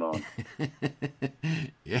thing going on.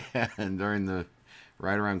 Yeah, and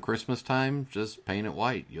right around Christmas time, just paint it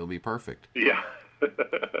white. You'll be perfect. Yeah.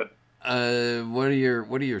 What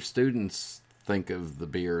do your students think of the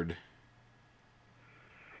beard?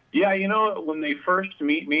 Yeah, when they first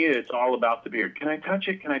meet me, it's all about the beard. Can I touch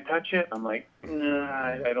it? Can I touch it? I'm like,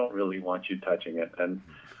 nah, I don't really want you touching it.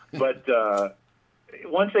 But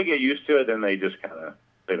once they get used to it, then they just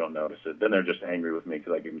they don't notice it. Then they're just angry with me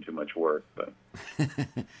because I give them too much work. But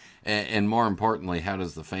and more importantly, how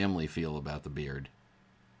does the family feel about the beard?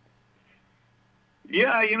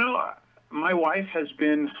 Yeah, my wife has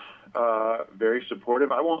been very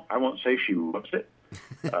supportive. I won't say she loves it,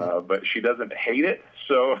 but she doesn't hate it,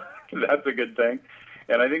 so that's a good thing.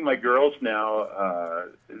 And I think my girls now,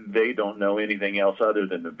 they don't know anything else other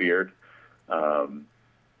than the beard. A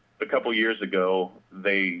couple years ago,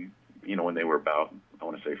 they, when they were about, I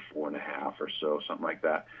want to say 4.5 or so, something like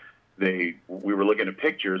that, we were looking at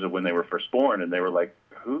pictures of when they were first born, and they were like,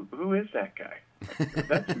 who is that guy? Like,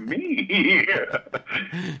 that's me.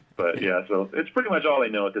 But yeah, so it's pretty much all they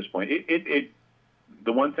know at this point.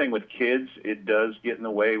 The one thing with kids, it does get in the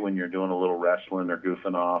way when you're doing a little wrestling or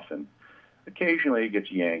goofing off, and occasionally it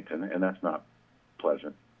gets yanked, and that's not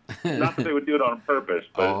pleasant. Not that they would do it on purpose,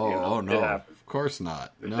 but no, it happens. Of course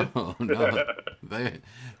not. No.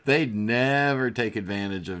 They'd never take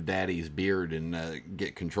advantage of Daddy's beard and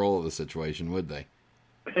get control of the situation, would they?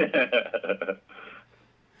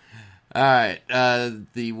 All right,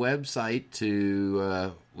 the website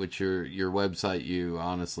to which your website you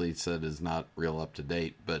honestly said is not real up to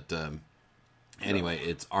date, but anyway,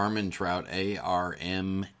 it's Armentrout,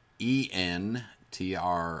 ARMENTROUT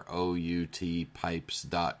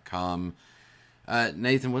pipes.com.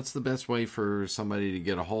 Nathan, what's the best way for somebody to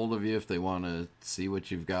get a hold of you if they want to see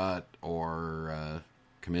what you've got or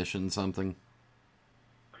commission something?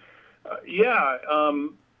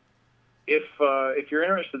 If you're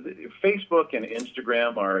interested, Facebook and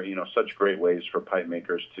Instagram are such great ways for pipe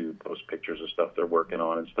makers to post pictures of stuff they're working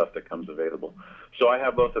on and stuff that comes available. So I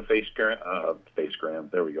have both a Facebook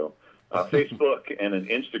and an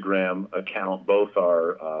Instagram account. Both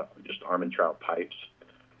are just Armentrout Pipes.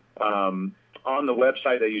 On the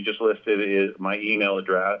website that you just listed, is my email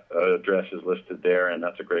address is listed there, and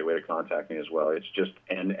that's a great way to contact me as well. It's just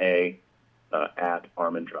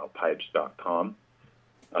na@armentroutpipes.com.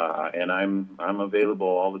 And I'm available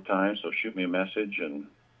all the time, so shoot me a message and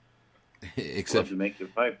love to make you a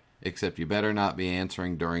pipe. Except you better not be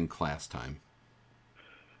answering during class time.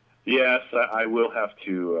 Yes, I will have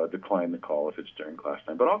to decline the call if it's during class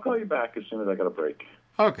time, but I'll call you back as soon as I got a break.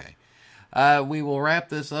 Okay. We will wrap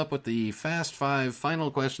this up with the Fast 5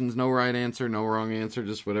 final questions. No right answer, no wrong answer,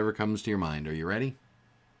 just whatever comes to your mind. Are you ready?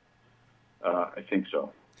 I think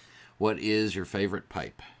so. What is your favorite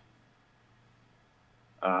pipe?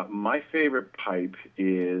 My favorite pipe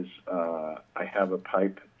is I have a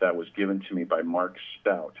pipe that was given to me by Mark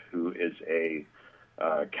Stout, who is a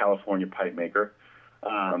California pipe maker.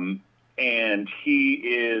 And he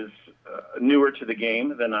is newer to the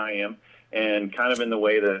game than I am. And kind of in the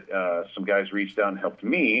way that some guys reached out and helped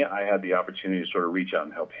me, I had the opportunity to sort of reach out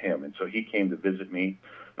and help him. And so he came to visit me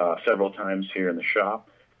several times here in the shop,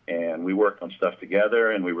 and we worked on stuff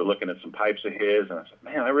together, and we were looking at some pipes of his, and I said,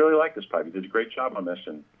 man, I really like this pipe. He did a great job on this.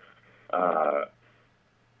 And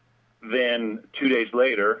then 2 days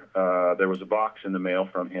later, there was a box in the mail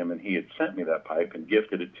from him, and he had sent me that pipe and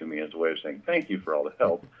gifted it to me as a way of saying thank you for all the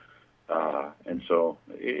help. And so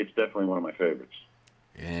it's definitely one of my favorites.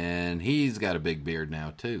 And he's got a big beard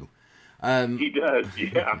now, too. He does,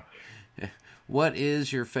 yeah. What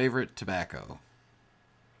is your favorite tobacco?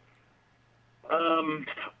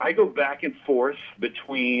 I go back and forth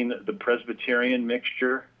between the Presbyterian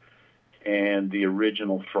mixture and the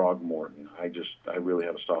original Frogmorton. I really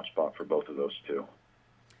have a soft spot for both of those two.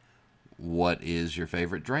 What is your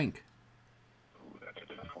favorite drink? Ooh, that's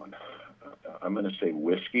a tough one. I'm going to say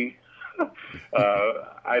whiskey.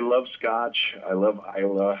 I love Scotch. I love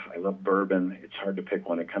Islay. I love bourbon. It's hard to pick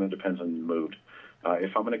one. It kind of depends on the mood.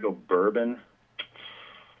 If I'm going to go bourbon,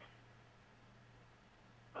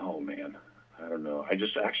 oh man, I don't know. I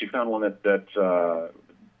just actually found one that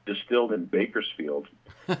distilled in Bakersfield.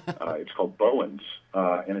 It's called Bowen's,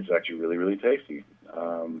 and it's actually really, really tasty.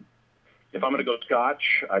 If I'm going to go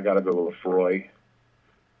Scotch, I got to go Lefroy.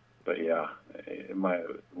 But yeah, my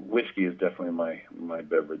whiskey is definitely my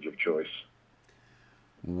beverage of choice.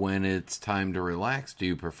 When it's time to relax, do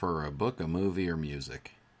you prefer a book, a movie, or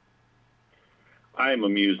music? I'm a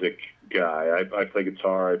music guy. I play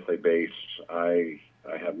guitar, I play bass. I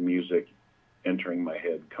have music entering my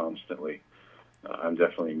head constantly. I'm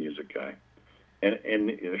definitely a music guy. And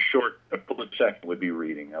a full second would be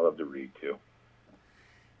reading. I love to read too.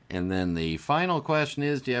 And then the final question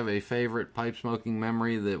is, do you have a favorite pipe smoking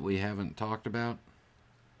memory that we haven't talked about?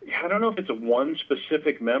 I don't know if it's a one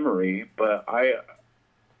specific memory, but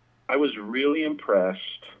I was really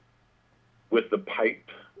impressed with the pipe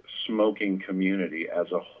smoking community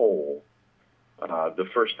as a whole. The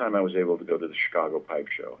first time I was able to go to the Chicago Pipe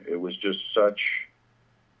Show, it was just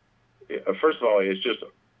first of all, it's just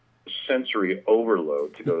sensory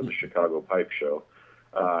overload to go to the Chicago Pipe Show.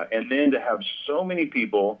 And then to have so many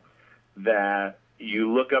people that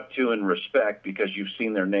you look up to and respect because you've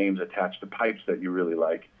seen their names attached to pipes that you really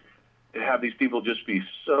like, to have these people just be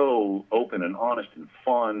so open and honest and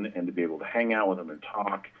fun, and to be able to hang out with them and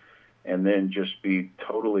talk, and then just be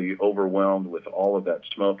totally overwhelmed with all of that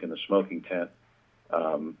smoke in the smoking tent.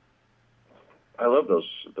 I love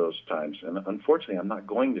those times. And unfortunately, I'm not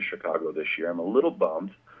going to Chicago this year. I'm a little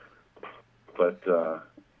bummed, but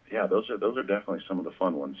yeah, those are definitely some of the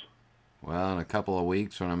fun ones. Well, in a couple of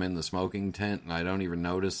weeks when I'm in the smoking tent and I don't even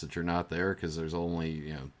notice that you're not there because there's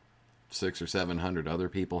only 600 or 700 other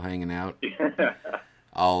people hanging out,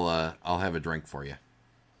 I'll have a drink for you.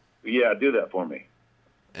 Yeah, do that for me.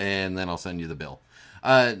 And then I'll send you the bill.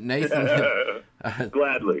 Nathan,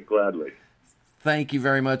 gladly. Thank you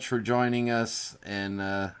very much for joining us. And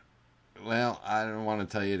well, I don't want to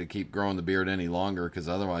tell you to keep growing the beard any longer because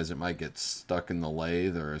otherwise it might get stuck in the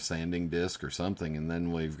lathe or a sanding disc or something, and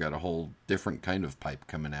then we've got a whole different kind of pipe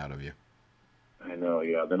coming out of you. I know,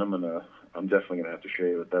 yeah. Then I'm definitely gonna have to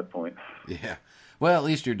shave at that point. Yeah. Well, at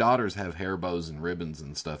least your daughters have hair bows and ribbons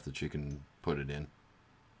and stuff that you can put it in.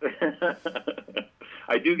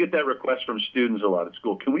 I do get that request from students a lot at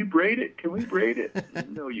school. Can we braid it? Can we braid it?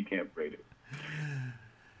 No, you can't braid it.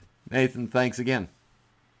 Nathan, thanks again.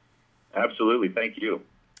 Absolutely. Thank you.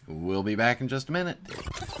 We'll be back in just a minute.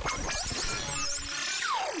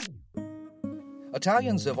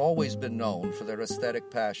 Italians have always been known for their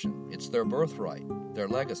aesthetic passion. It's their birthright, their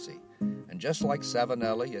legacy. And just like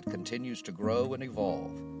Savinelli, it continues to grow and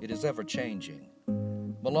evolve. It is ever-changing.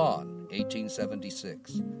 Milan,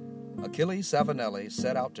 1876. Achille Savinelli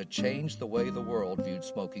set out to change the way the world viewed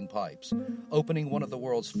smoking pipes, opening one of the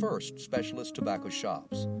world's first specialist tobacco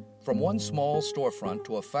shops. From one small storefront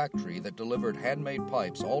to a factory that delivered handmade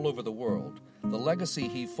pipes all over the world, the legacy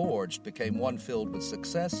he forged became one filled with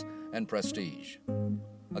success and prestige.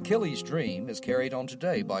 Achilles' dream is carried on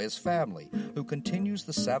today by his family, who continues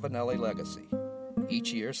the Savinelli legacy.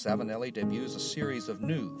 Each year, Savinelli debuts a series of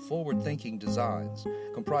new, forward-thinking designs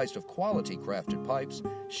comprised of quality-crafted pipes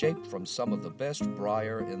shaped from some of the best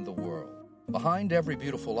briar in the world. Behind every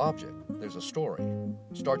beautiful object, there's a story.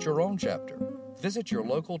 Start your own chapter. Visit your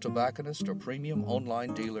local tobacconist or premium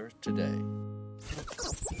online dealer today.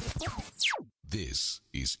 This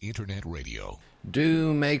is Internet Radio.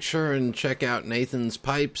 Do make sure and check out Nathan's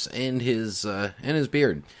pipes and his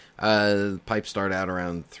beard. Pipes start out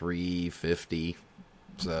around $350.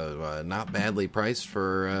 So not badly priced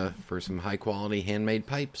for some high quality handmade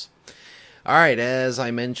pipes. All right, as I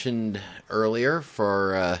mentioned earlier,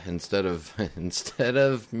 for instead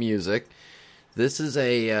of music, this is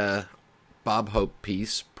a Bob Hope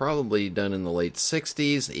piece, probably done in the late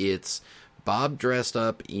 60s. It's Bob dressed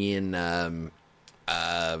up in, I'm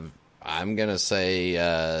going to say,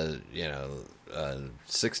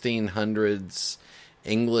 1600s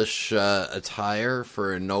English attire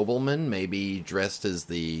for a nobleman, maybe dressed as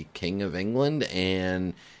the King of England,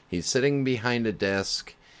 and he's sitting behind a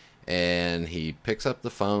desk, and he picks up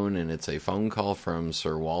the phone, and it's a phone call from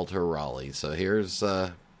Sir Walter Raleigh. So here's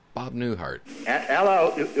Bob Newhart.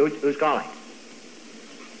 Hello, who's calling?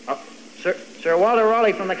 Oh, Sir Walter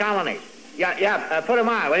Raleigh from the colonies. Yeah, put him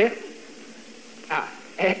on, will you?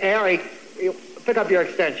 Hey, Harry, you pick up your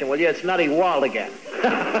extension, will you? It's Nutty Walt again.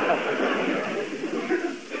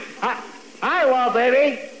 Hi, Walt,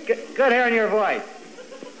 baby. Good hearing your voice.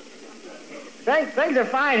 Things are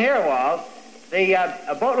fine here, Walt. The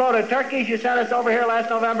a boatload of turkeys you sent us over here last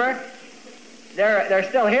November, they're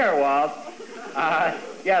still here, Walt.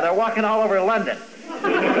 Yeah, they're walking all over London.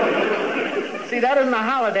 See, that isn't a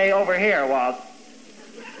holiday over here, Walt.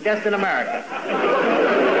 Just in America.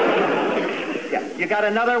 Yeah, you got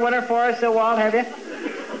another winner for us, Walt, have you?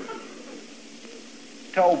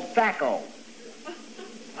 Tobacco.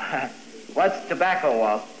 What's tobacco,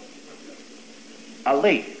 Walt? A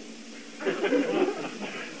leaf.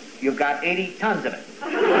 You've got 80 tons of it.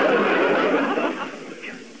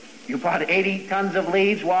 You bought 80 tons of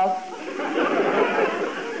leaves, Walt?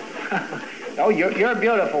 Oh, you're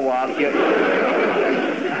beautiful, Walt.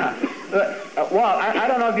 Walt, I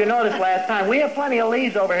don't know if you noticed last time, we have plenty of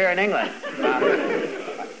leaves over here in England.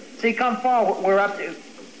 See, come fall, we're up to...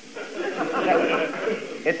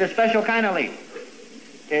 It's a special kind of leaf.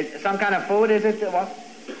 It's some kind of food, is it, Walt?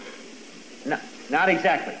 No, not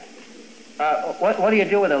exactly. What do you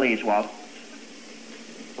do with the leaves, Walt?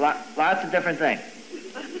 Lots of different things.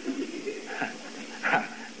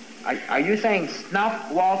 Are you saying snuff,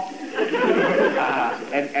 Walt?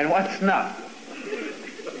 And what's snuff?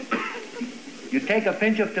 You take a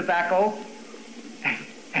pinch of tobacco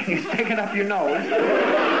and you stick it up your nose,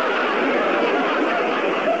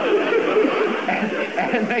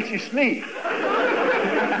 and it makes you sneeze.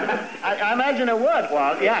 I imagine it would,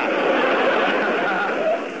 Walt. Yeah.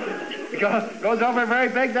 Goes over very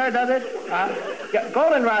big there, does it? Yeah,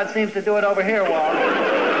 goldenrod seems to do it over here, Walt.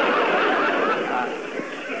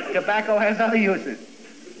 Tobacco has other uses.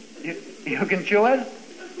 You can chew it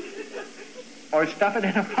or stuff it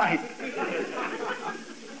in a pipe.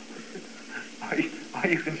 Or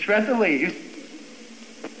you can shred the leaves,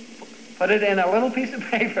 put it in a little piece of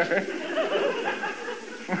paper,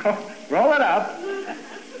 roll it up.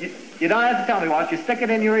 You don't have to tell me, Walt. You stick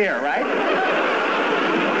it in your ear, right?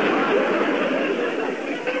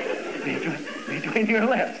 Between your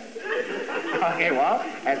lips. Okay, Walt.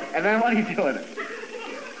 And then what do you do with it?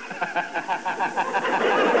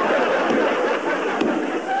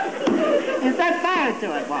 Is that fire to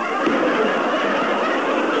it, Walt?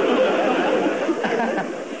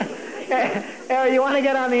 Harry, you want to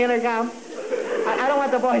get on the intercom? I don't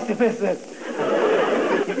want the boys to miss this.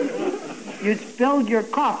 You spilled your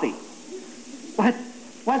coffee.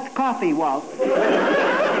 What's coffee, Walt?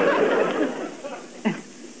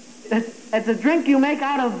 It's a drink you make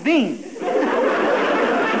out of beans.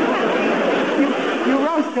 You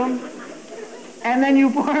roast them, and then you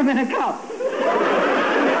pour them in a cup.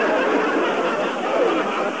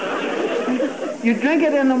 You drink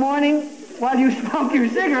it in the morning while you smoke your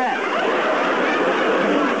cigarette.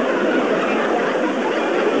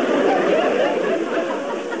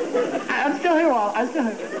 I'm still here, Walt. I'm still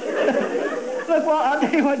here. Look, Walt, I'll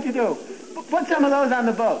tell you what you do. Put some of those on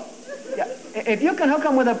the boat. Yeah. If you can hook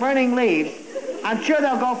them with the burning leaves, I'm sure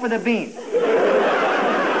they'll go for the beans.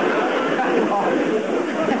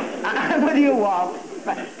 I'm with you, Walt.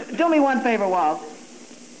 Do me one favor, Walt.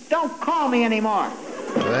 Don't call me anymore.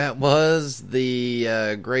 That was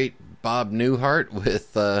the great Bob Newhart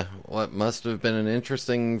with what must have been an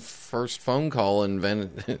interesting first phone call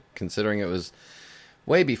invented, considering it was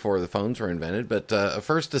way before the phones were invented, but a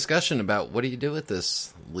first discussion about what do you do with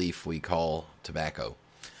this leaf we call tobacco.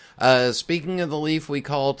 Speaking of the leaf we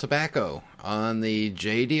call tobacco, on the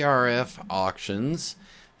JDRF auctions,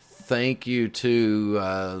 thank you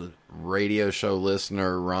to radio show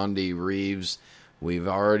listener Rondi Reeves. We've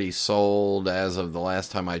already sold, as of the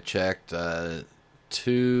last time I checked,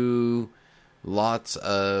 2 lots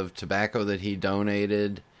of tobacco that he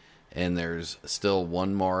donated, and there's still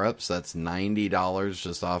one more up, so that's $90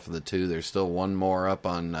 just off of the 2. There's still one more up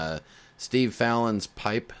on Steve Fallon's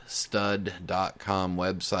pipestud.com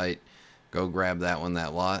website. go grab that one,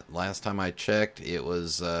 that lot. Last time I checked, it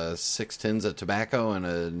was 6 tins of tobacco and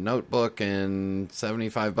a notebook and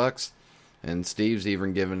 $75. And Steve's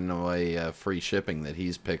even giving away free shipping that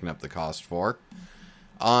he's picking up the cost for.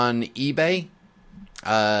 On eBay,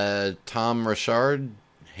 Tom Richard,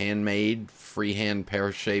 handmade freehand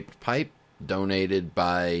pear-shaped pipe, donated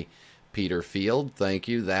by Peter Field. Thank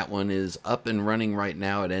you. That one is up and running right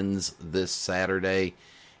now. It ends this Saturday.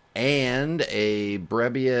 And a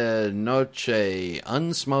Brebbia Noche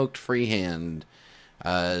unsmoked freehand,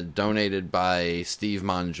 donated by Steve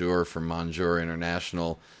Monjour from Monjour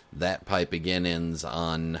International. That pipe again ends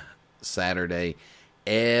on Saturday.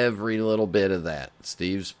 Every little bit of that.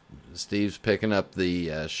 Steve's picking up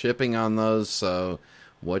the shipping on those, so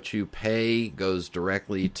what you pay goes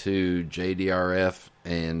directly to JDRF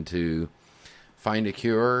and to find a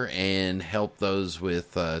cure and help those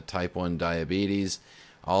with type 1 diabetes.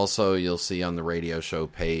 Also, you'll see on the radio show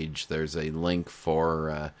page, there's a link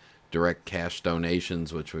for direct cash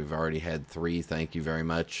donations, which we've already had 3. Thank you very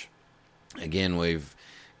much. Again, we've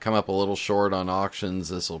come up a little short on auctions.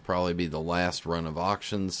 This will probably be the last run of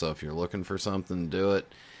auctions, so if you're looking for something, do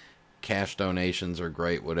it. Cash donations are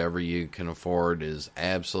great. Whatever you can afford is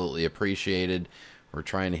absolutely appreciated. We're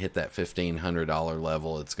trying to hit that $1,500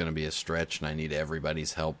 level. It's going to be a stretch, and I need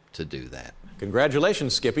everybody's help to do that.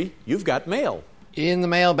 Congratulations, Skippy. You've got mail. In the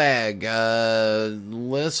mailbag,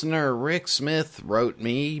 listener Rick Smith wrote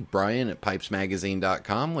me, Brian at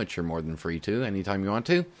PipesMagazine.com, which you're more than free to anytime you want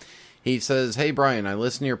to. He says, "Hey, Brian, I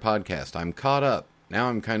listen to your podcast. I'm caught up. Now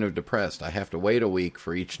I'm kind of depressed. I have to wait a week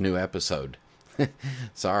for each new episode."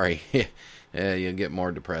 Sorry. Yeah, you'll get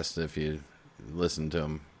more depressed if you listen to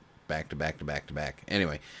them back to back to back to back.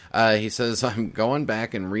 Anyway, he says, "I'm going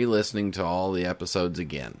back and re-listening to all the episodes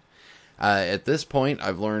again. At this point,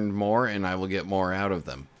 I've learned more and I will get more out of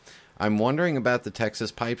them. I'm wondering about the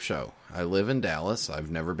Texas Pipe Show. I live in Dallas. I've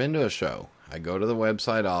never been to a show. I go to the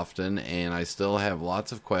website often, and I still have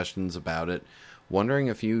lots of questions about it, wondering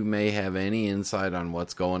if you may have any insight on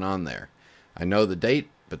what's going on there. I know the date,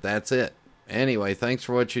 but that's it. Anyway, thanks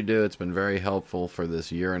for what you do. It's been very helpful for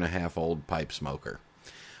this 1.5-year-old pipe smoker."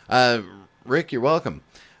 Rick, you're welcome.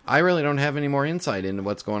 I really don't have any more insight into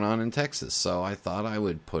what's going on in Texas, so I thought I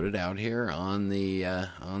would put it out here on the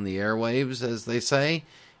airwaves, as they say,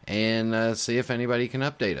 and see if anybody can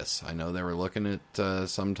update us. I know they were looking at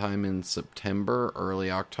sometime in September, early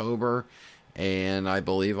October, and I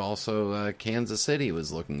believe also Kansas City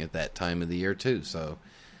was looking at that time of the year too. So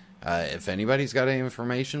if anybody's got any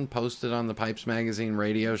information, post it on the Pipes Magazine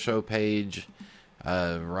radio show page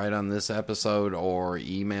right on this episode, or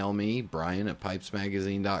email me, Brian at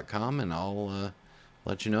PipesMagazine.com, and I'll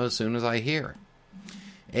let you know as soon as I hear.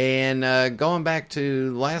 And going back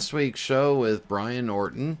to last week's show with Brian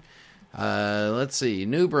Orton, let's see,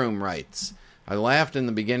 New Broom writes, "I laughed in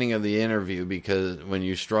the beginning of the interview because when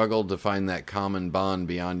you struggled to find that common bond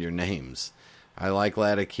beyond your names. I like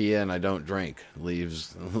Latakia and I don't drink,"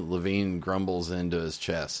 Levine grumbles into his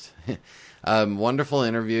chest. Wonderful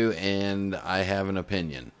interview, and I have an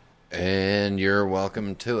opinion. And you're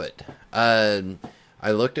welcome to it.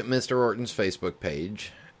 I looked at Mr. Orton's Facebook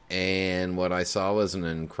page, and what I saw was an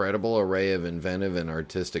incredible array of inventive and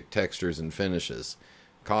artistic textures and finishes.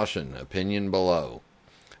 Caution, opinion below.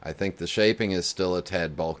 I think the shaping is still a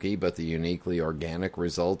tad bulky, but the uniquely organic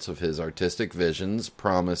results of his artistic visions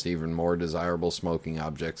promise even more desirable smoking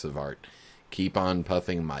objects of art. Keep on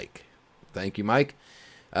puffing, Mike. Thank you, Mike.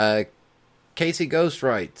 Casey Ghost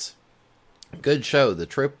writes, "Good show. The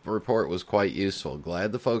trip report was quite useful.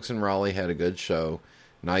 Glad the folks in Raleigh had a good show.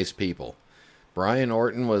 Nice people. Brian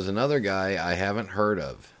Orton was another guy I haven't heard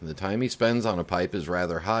of. The time he spends on a pipe is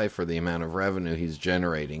rather high for the amount of revenue he's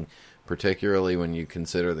generating, particularly when you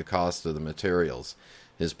consider the cost of the materials.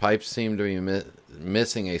 His pipes seem to be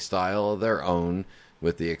missing a style of their own,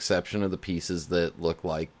 with the exception of the pieces that look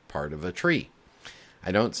like part of a tree.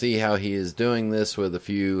 I don't see how he is doing this with a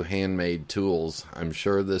few handmade tools. I'm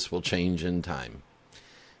sure this will change in time."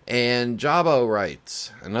 And Jabo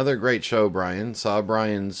writes, "Another great show, Brian. Saw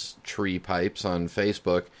Brian's tree pipes on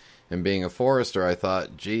Facebook, and being a forester, I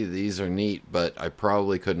thought, gee, these are neat, but I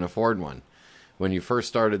probably couldn't afford one. When you first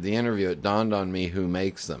started the interview, it dawned on me who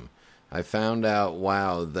makes them. I found out,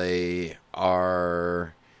 wow, they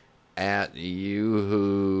are at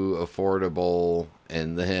Yoo-hoo affordable,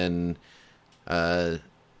 and then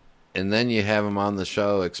you have him on the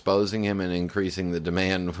show, exposing him and increasing the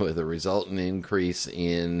demand with a resultant increase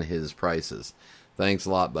in his prices. Thanks a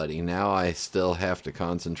lot, buddy. Now I still have to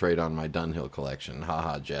concentrate on my Dunhill collection.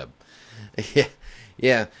 Haha, Jeb."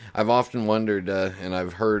 Yeah, I've often wondered, and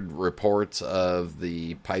I've heard reports of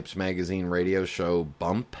the Pipes Magazine radio show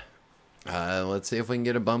Bump, Let's see if we can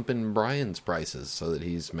get a bump in Brian's prices so that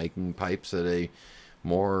he's making pipes at a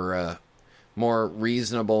more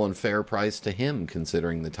reasonable and fair price to him,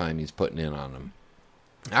 considering the time he's putting in on them.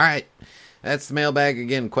 All right. That's the mailbag.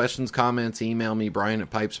 Again, questions, comments, email me, Brian at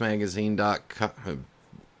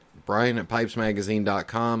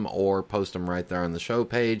PipesMagazine.com, or post them right there on the show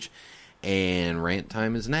page. And rant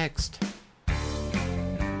time is next.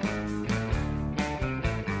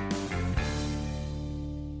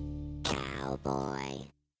 Cowboy.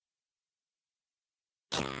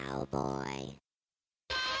 Cowboy.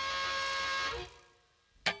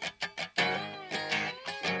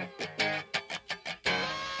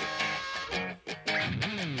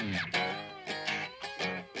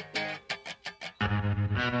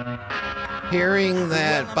 Hearing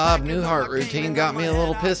that Bob Newhart routine got me a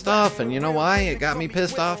little pissed off, and you know why? It got me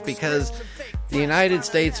pissed off because the United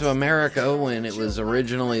States of America, when it was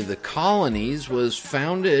originally the colonies, was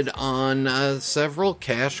founded on several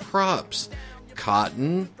cash crops.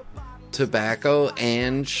 Cotton, tobacco,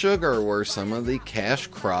 and sugar were some of the cash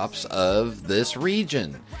crops of this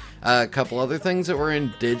region. A couple other things that were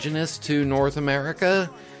indigenous to North America.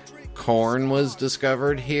 Corn was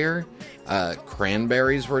discovered here.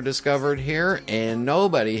 Cranberries were discovered here, and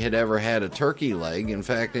nobody had ever had a turkey leg. In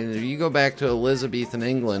fact, if you go back to Elizabethan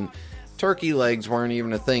England, turkey legs weren't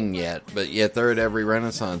even a thing yet, but yet they're at every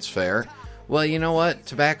Renaissance fair. Well, you know what?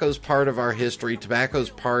 Tobacco's part of our history. Tobacco's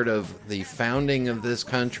part of the founding of this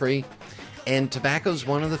country, and tobacco's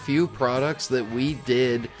one of the few products that we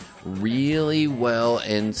did really well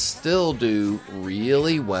and still do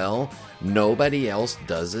really well. Nobody else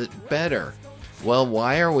does it better. Well,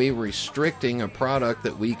 why are we restricting a product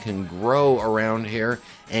that we can grow around here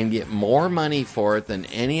and get more money for it than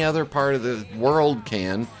any other part of the world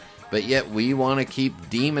can, but yet we want to keep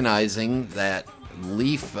demonizing that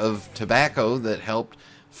leaf of tobacco that helped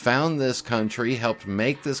found this country, helped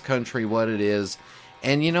make this country what it is?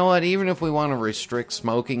 And you know what? Even if we want to restrict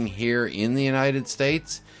smoking here in the United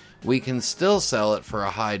States, we can still sell it for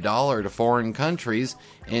a high dollar to foreign countries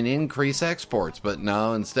and increase exports. But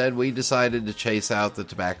no, instead we decided to chase out the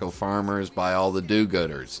tobacco farmers, buy all the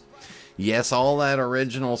do-gooders. Yes, all that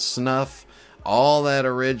original snuff, all that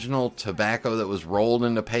original tobacco that was rolled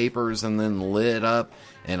into papers and then lit up,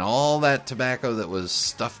 and all that tobacco that was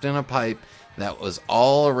stuffed in a pipe, that was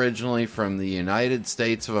all originally from the United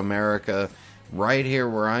States of America, right here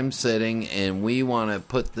where I'm sitting, and we want to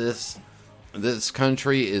put this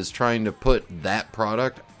country is trying to put that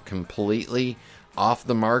product completely off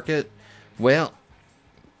the market. Well,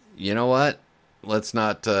 you know what? Let's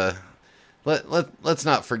not let's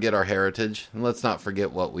not forget our heritage, and let's not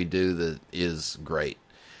forget what we do that is great.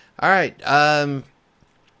 All right.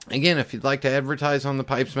 Again, if you'd like to advertise on the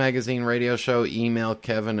Pipes Magazine radio show, email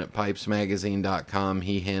Kevin at PipesMagazine.com.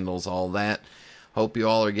 He handles all that. Hope you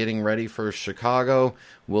all are getting ready for Chicago.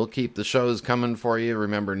 We'll keep the shows coming for you.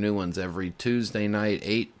 Remember, new ones every Tuesday night,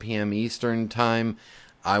 8 p.m. Eastern Time.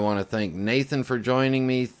 I want to thank Nathan for joining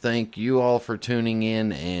me. Thank you all for tuning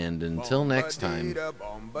in, and until next time. Happy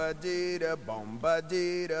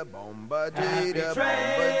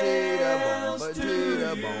trails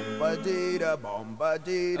to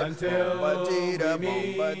until we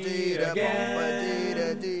meet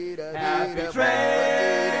again. Happy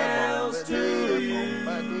trails to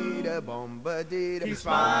keep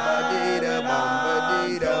smiling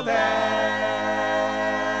until then.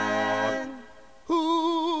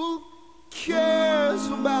 Who cares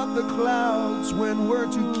about the clouds when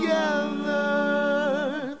we're together?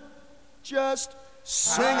 Just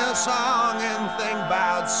sing a song and think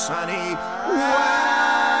about sunny weather.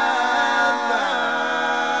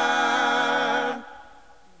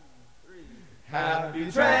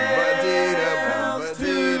 Happy trails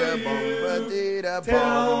to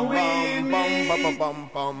till we meet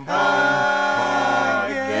again.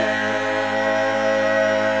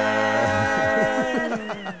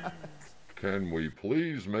 Can we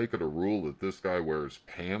please make it a rule that this guy wears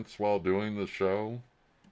pants while doing the show?